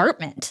this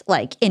department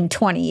like in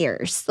 20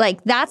 years.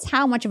 Like that's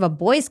how much of a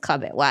boys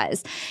club it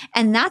was.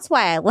 And that's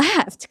why I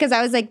left because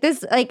I was like,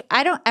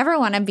 I don't ever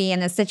want to be in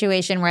this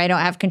situation where I don't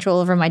have control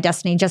over my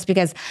destiny just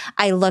because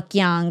I look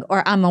young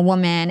or I'm a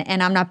woman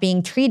and I'm not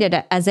being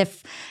treated as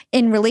if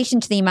in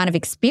relation to the amount of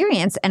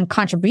experience and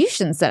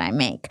contributions that I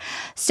make.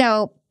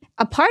 So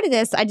a part of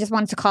this I just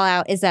wanted to call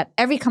out is that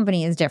every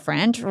company is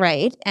different,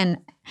 right? And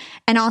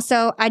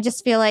also, I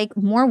just feel like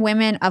more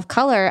women of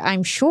color,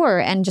 I'm sure,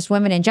 and just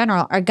women in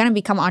general, are going to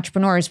become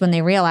entrepreneurs when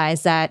they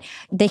realize that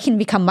they can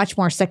become much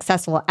more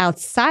successful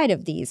outside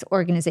of these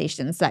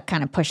organizations that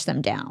kind of push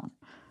them down.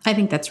 I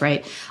think that's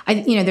right.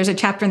 There's a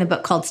chapter in the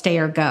book called Stay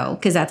or Go,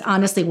 because that's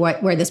honestly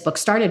where this book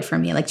started for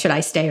me. Like, should I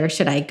stay or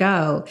should I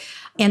go?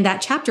 And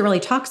that chapter really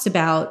talks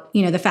about,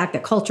 the fact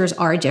that cultures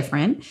are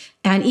different.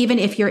 And even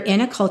if you're in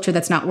a culture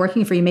that's not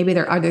working for you, maybe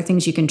there are other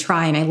things you can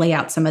try. And I lay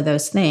out some of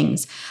those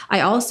things.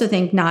 I also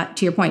think,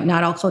 to your point,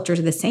 not all cultures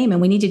are the same.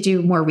 And we need to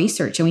do more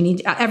research. And we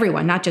need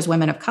everyone, not just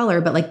women of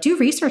color, but like do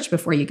research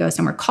before you go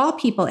somewhere. Call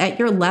people at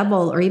your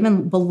level or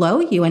even below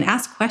you and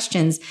ask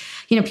questions.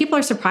 People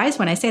are surprised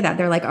when I say that.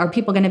 They're like, are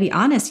people going to be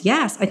honest?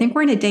 Yes. I think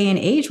we're in a day and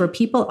age where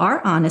people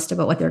are honest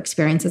about what their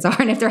experiences are.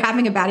 And if they're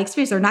having a bad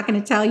experience, they're not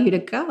going to tell you to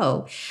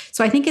go.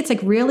 So I think it's like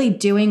really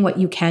doing what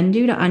you can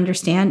do to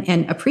understand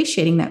and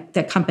appreciating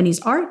that companies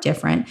are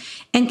different.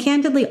 And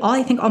candidly,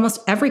 I think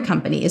almost every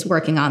company is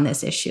working on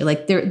this issue.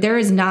 Like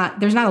there's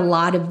not a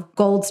lot of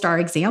gold star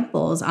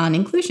examples on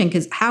inclusion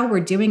because how we're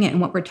doing it and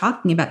what we're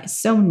talking about is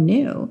so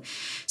new.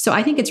 So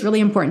I think it's really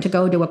important to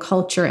go to a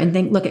culture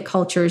and look at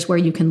cultures where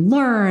you can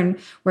learn,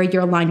 where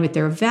you're aligned with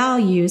their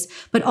values,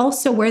 but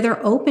also where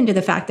they're open to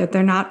the fact that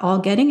they're not all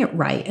getting it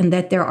right and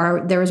that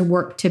there is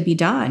work to be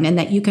done and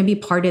that you can be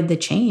part of the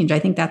change. I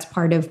think that's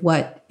part of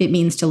what it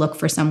means to look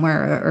for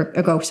somewhere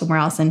or go somewhere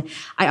else. And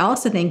I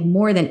also think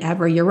more than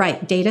ever, you're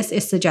right, data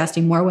is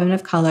suggesting more women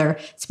of color,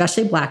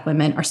 especially Black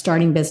women, are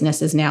starting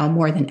businesses now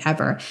more than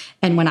ever.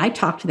 And when I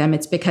talk to them,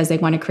 it's because they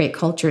want to create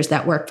cultures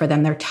that work for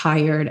them. They're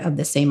tired of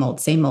the same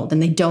old,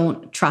 and they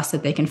don't trust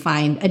that they can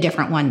find a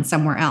different one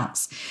somewhere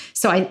else.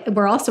 So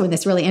we're also in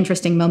this really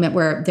interesting moment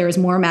where there is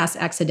more mass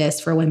exodus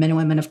for women and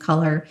women of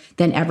color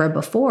than ever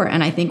before.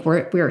 And I think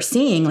we're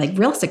seeing like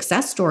real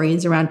success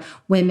stories around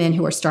women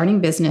who are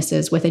starting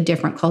businesses with a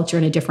different culture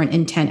and a different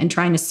intent and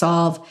trying to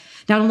solve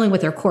not only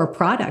with their core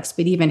products,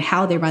 but even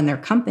how they run their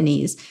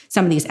companies,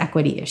 some of these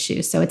equity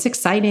issues. So it's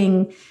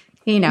exciting,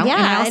 Yeah, and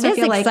I also it is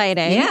feel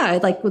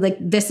exciting. like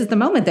this is the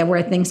moment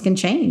where things can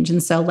change.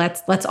 And so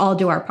let's all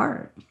do our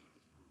part.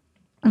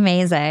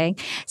 Amazing.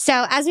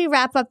 So as we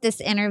wrap up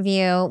this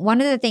interview, one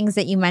of the things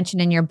that you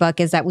mentioned in your book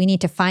is that we need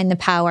to find the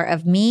power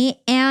of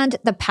me and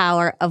the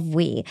power of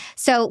we.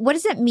 So what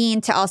does it mean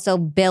to also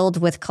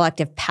build with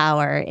collective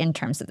power in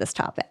terms of this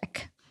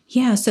topic?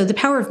 Yeah. So the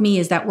power of me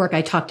is that work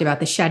I talked about,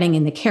 the shedding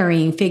and the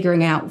carrying,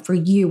 figuring out for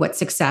you what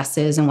success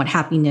is and what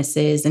happiness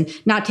is, and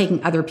not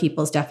taking other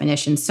people's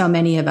definitions. So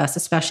many of us,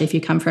 especially if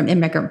you come from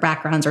immigrant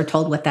backgrounds, are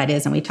told what that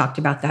is. And we talked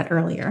about that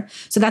earlier.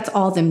 So that's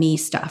all the me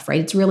stuff, right?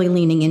 It's really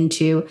leaning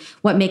into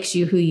what makes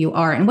you who you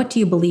are and what do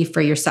you believe for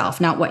yourself,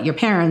 not what your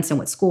parents and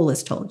what school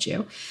has told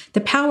you.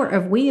 The power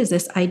of we is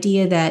this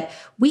idea that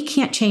we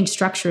can't change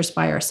structures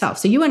by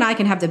ourselves. So you and I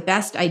can have the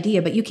best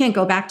idea, but you can't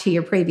go back to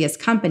your previous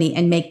company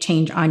and make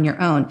change on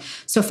your own.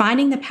 So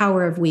finding the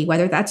power of we,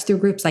 whether that's through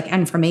groups like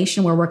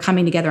Information, where we're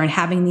coming together and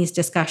having these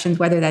discussions,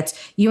 whether that's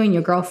you and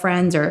your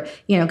girlfriends or,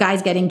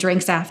 guys getting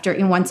drinks after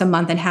once a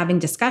month and having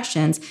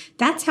discussions,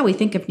 that's how we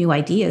think of new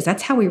ideas.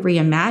 That's how we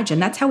reimagine.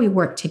 That's how we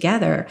work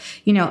together.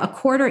 A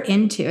quarter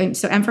into,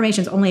 so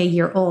Information is only a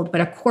year old, but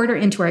a quarter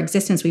into our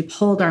existence, we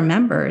polled our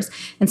members.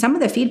 And some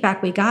of the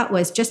feedback we got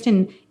was just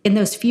in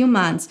those few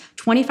months,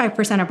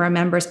 25% of our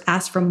members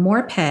asked for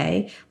more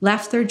pay,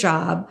 left their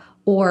job,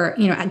 or,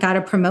 got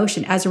a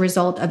promotion as a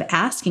result of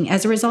asking,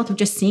 as a result of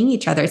just seeing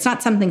each other. It's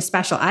not something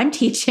special I'm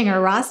teaching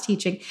or Ross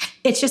teaching.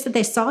 It's just that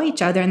they saw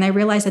each other and they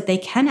realized that they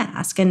can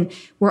ask. And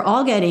we're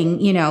all getting,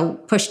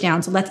 pushed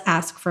down. So let's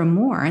ask for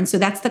more. And so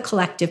that's the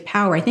collective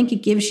power. I think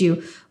it gives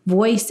you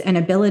voice and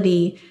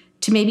ability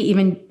to maybe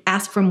even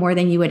ask for more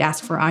than you would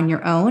ask for on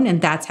your own.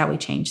 And that's how we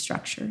change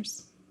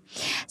structures.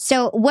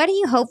 So what do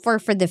you hope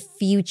for the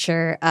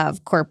future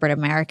of corporate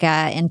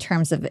America in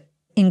terms of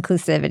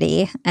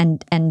inclusivity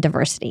and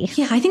diversity?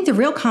 Yeah, I think the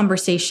real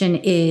conversation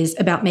is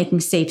about making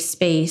safe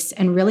space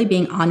and really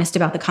being honest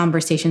about the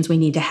conversations we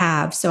need to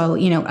have. So,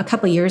 a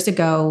couple of years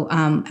ago,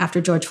 after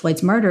George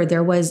Floyd's murder,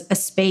 there was a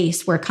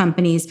space where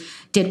companies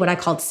did what I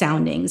called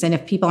soundings. And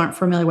if people aren't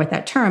familiar with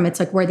that term, it's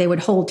like where they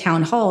would hold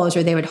town halls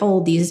or they would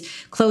hold these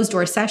closed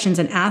door sessions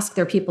and ask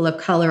their people of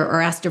color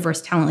or ask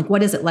diverse talent, like,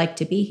 what is it like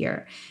to be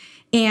here?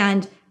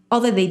 And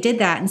although they did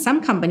that, and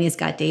some companies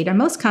got data,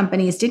 most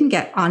companies didn't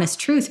get honest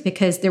truth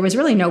because there was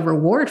really no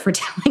reward for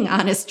telling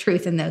honest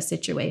truth in those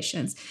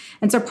situations.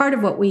 And so part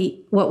of what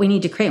we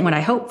need to create and what I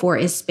hope for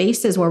is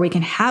spaces where we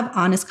can have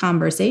honest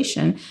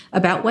conversation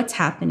about what's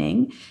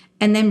happening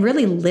and then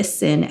really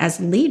listen as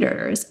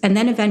leaders and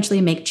then eventually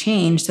make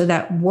change so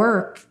that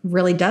work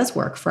really does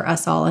work for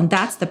us all. And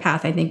that's the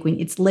path I think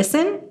it's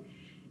listen,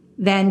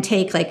 then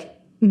take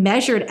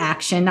measured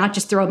action, not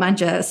just throw a bunch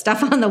of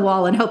stuff on the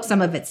wall and hope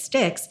some of it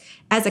sticks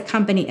as a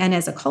company and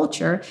as a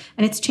culture.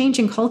 And it's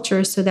changing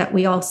culture so that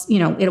we all,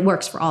 it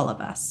works for all of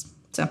us.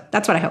 So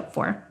that's what I hope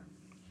for.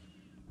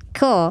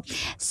 Cool.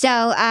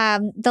 So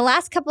the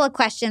last couple of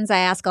questions I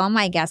ask all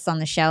my guests on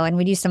the show, and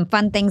we do some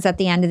fun things at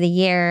the end of the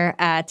year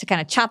to kind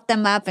of chop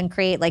them up and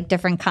create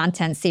different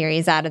content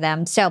series out of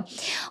them. So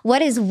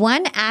what is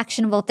one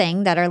actionable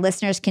thing that our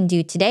listeners can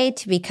do today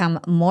to become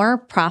more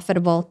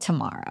profitable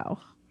tomorrow?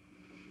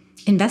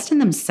 Invest in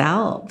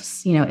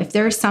themselves. If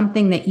there's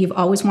something that you've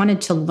always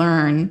wanted to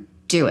learn,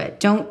 do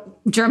it. Don't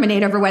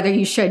germinate over whether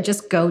you should,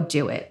 just go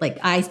do it. Like,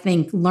 I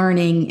think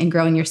learning and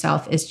growing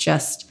yourself is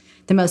just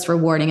the most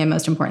rewarding and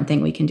most important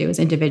thing we can do as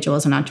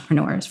individuals and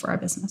entrepreneurs for our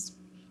business.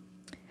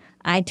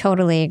 I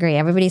totally agree.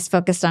 Everybody's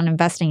focused on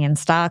investing in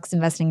stocks,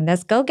 investing in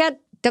this. Go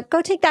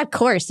take that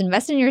course,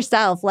 invest in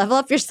yourself, level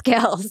up your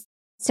skills.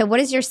 So what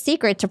is your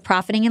secret to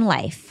profiting in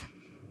life?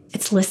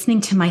 It's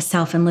listening to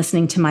myself and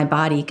listening to my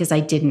body, because I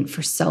didn't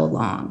for so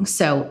long.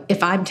 So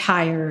if I'm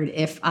tired,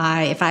 if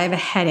I have a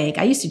headache,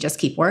 I used to just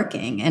keep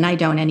working, and I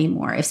don't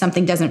anymore. If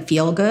something doesn't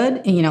feel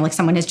good, and, like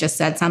someone has just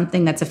said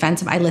something that's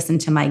offensive, I listen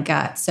to my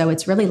gut. So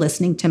it's really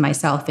listening to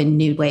myself in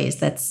new ways.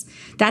 That's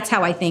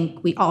how I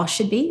think we all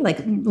should be, like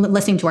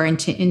listening to our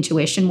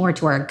intuition more,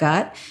 to our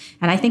gut.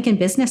 And I think in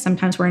business,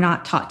 sometimes we're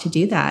not taught to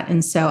do that.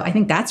 And so I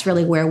think that's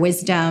really where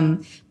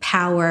wisdom,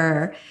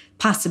 power,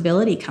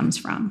 possibility comes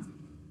from.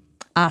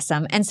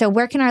 Awesome. And so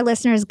where can our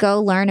listeners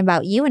go learn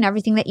about you and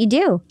everything that you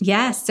do?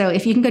 Yes. So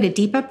if you can go to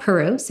Deepa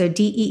Puru, so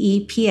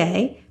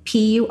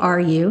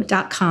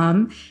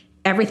DeepaPuru.com,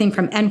 everything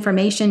from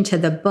information to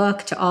the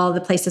book to all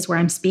the places where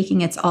I'm speaking,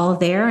 it's all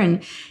there.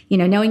 And,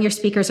 knowing your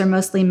speakers are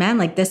mostly men,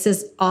 like this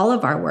is all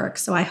of our work.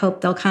 So I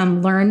hope they'll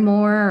come learn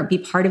more, be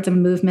part of the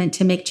movement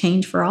to make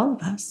change for all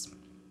of us.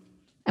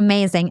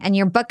 Amazing. And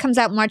your book comes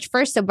out March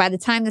 1st. So by the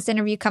time this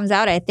interview comes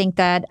out, I think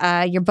that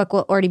your book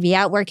will already be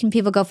out. Where can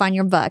people go find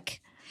your book?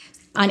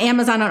 On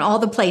Amazon, on all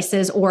the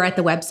places, or at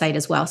the website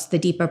as well. So the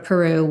Deepa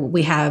Puru,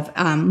 we have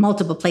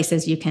multiple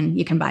places you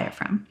can buy it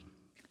from.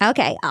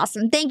 Okay,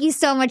 awesome. Thank you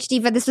so much,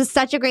 Deepa. This was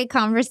such a great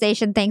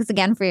conversation. Thanks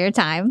again for your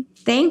time.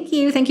 Thank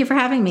you. Thank you for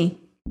having me.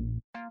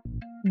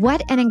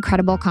 What an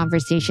incredible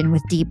conversation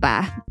with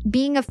Deepa.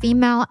 Being a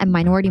female and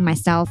minority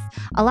myself,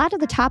 a lot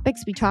of the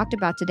topics we talked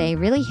about today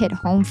really hit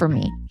home for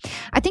me.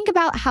 I think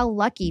about how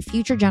lucky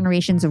future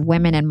generations of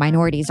women and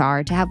minorities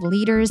are to have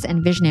leaders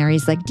and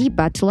visionaries like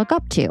Deepa to look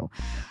up to.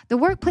 The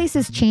workplace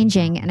is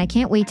changing, and I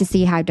can't wait to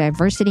see how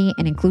diversity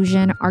and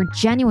inclusion are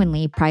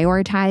genuinely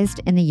prioritized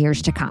in the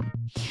years to come.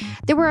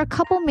 There were a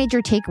couple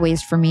major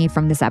takeaways for me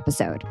from this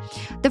episode.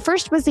 The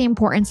first was the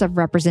importance of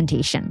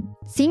representation.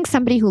 Seeing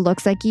somebody who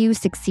looks like you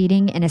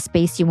succeeding in a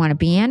space you want to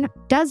be in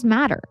does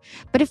matter.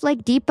 But if, like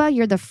Deepa,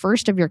 you're the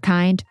first of your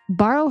kind,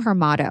 borrow her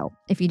motto: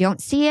 if you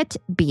don't see it,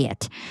 be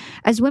it.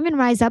 As women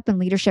rise up in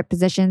leadership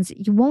positions,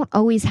 you won't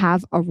always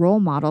have a role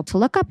model to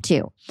look up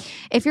to.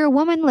 If you're a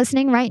woman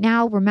listening right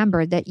now,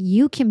 remember that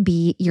you can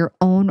be your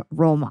own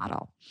role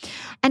model.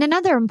 And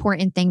another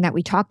important thing that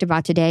we talked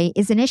about today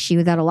is an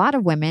issue that a lot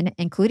of women,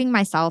 including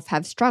myself,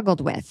 have struggled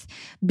with: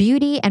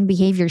 beauty and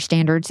behavior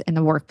standards in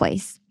the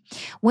workplace.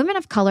 Women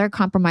of color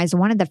comprise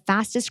one of the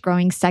fastest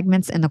growing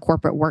segments in the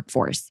corporate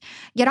workforce,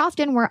 yet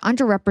often we're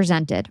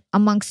underrepresented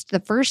amongst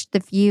the first, the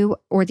few,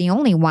 or the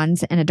only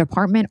ones in a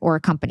department or a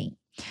company.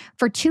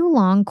 For too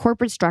long,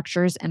 corporate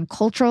structures and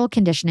cultural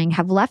conditioning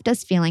have left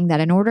us feeling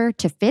that in order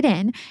to fit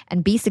in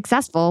and be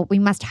successful, we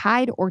must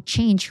hide or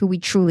change who we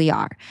truly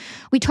are.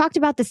 We talked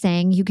about the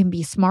saying, you can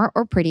be smart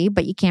or pretty,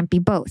 but you can't be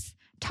both.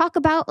 Talk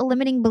about a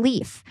limiting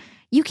belief.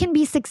 You can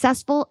be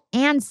successful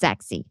and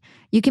sexy.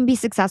 You can be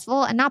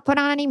successful and not put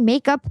on any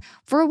makeup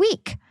for a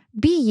week.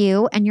 Be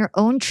you, and your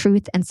own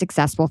truth and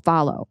success will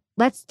follow.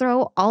 Let's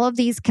throw all of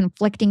these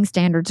conflicting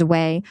standards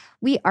away.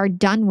 We are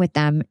done with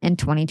them in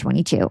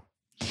 2022.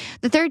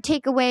 The third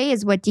takeaway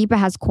is what Deepa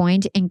has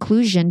coined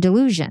inclusion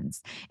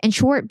delusions. In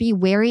short, be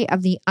wary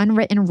of the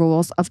unwritten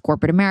rules of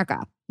corporate America.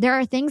 There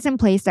are things in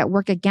place that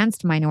work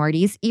against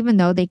minorities, even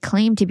though they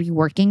claim to be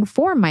working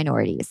for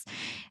minorities.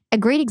 A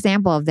great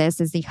example of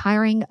this is the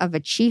hiring of a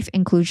chief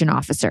inclusion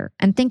officer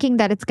and thinking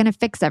that it's going to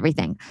fix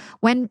everything,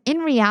 when in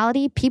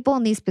reality, people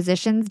in these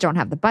positions don't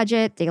have the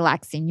budget, they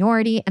lack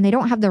seniority, and they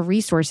don't have the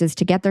resources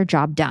to get their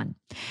job done.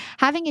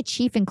 Having a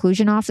chief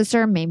inclusion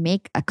officer may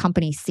make a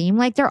company seem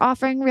like they're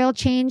offering real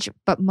change,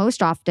 but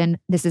most often,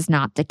 this is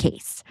not the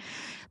case.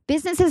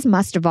 Businesses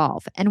must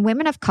evolve, and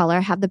women of color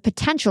have the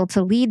potential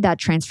to lead that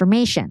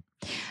transformation.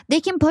 They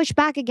can push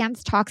back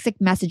against toxic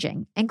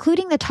messaging,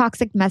 including the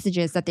toxic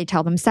messages that they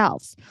tell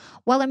themselves,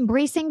 while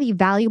embracing the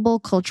valuable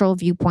cultural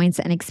viewpoints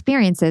and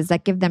experiences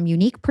that give them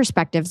unique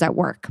perspectives at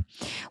work.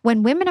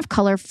 When women of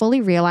color fully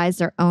realize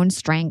their own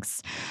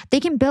strengths, they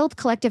can build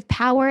collective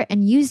power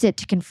and use it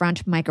to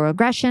confront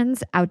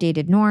microaggressions,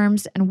 outdated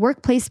norms, and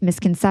workplace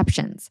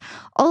misconceptions,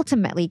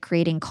 ultimately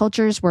creating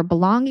cultures where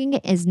belonging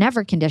is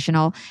never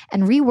conditional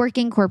and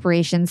reworking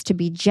corporations to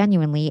be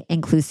genuinely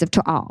inclusive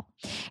to all.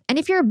 And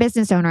if you're a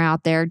business owner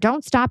out there,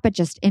 don't stop at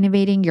just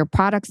innovating your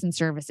products and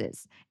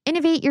services.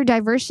 Innovate your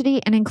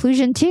diversity and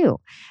inclusion too.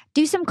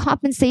 Do some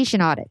compensation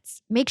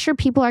audits. Make sure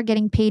people are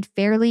getting paid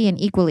fairly and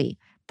equally.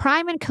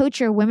 prime and coach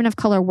your women of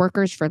color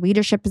workers for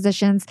leadership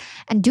positions,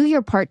 and do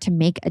your part to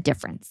make a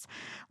difference.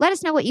 Let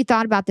us know what you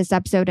thought about this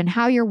episode and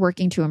how you're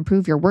working to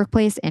improve your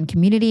workplace and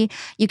community.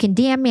 You can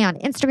DM me on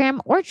Instagram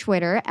or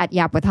Twitter at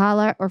Yap with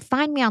Hala, or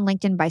find me on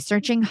LinkedIn by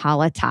searching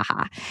Hala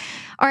Taha.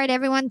 All right,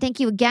 everyone, thank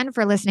you again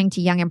for listening to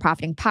Young and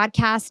Profiting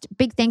Podcast.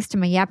 Big thanks to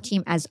my Yap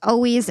team as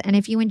always. And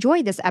if you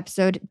enjoyed this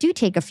episode, do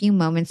take a few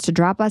moments to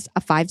drop us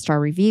a 5-star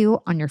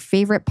review on your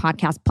favorite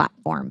podcast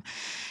platform.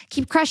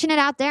 Keep crushing it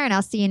out there, and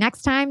I'll see you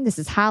next time. This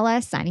is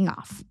Hala signing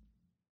off.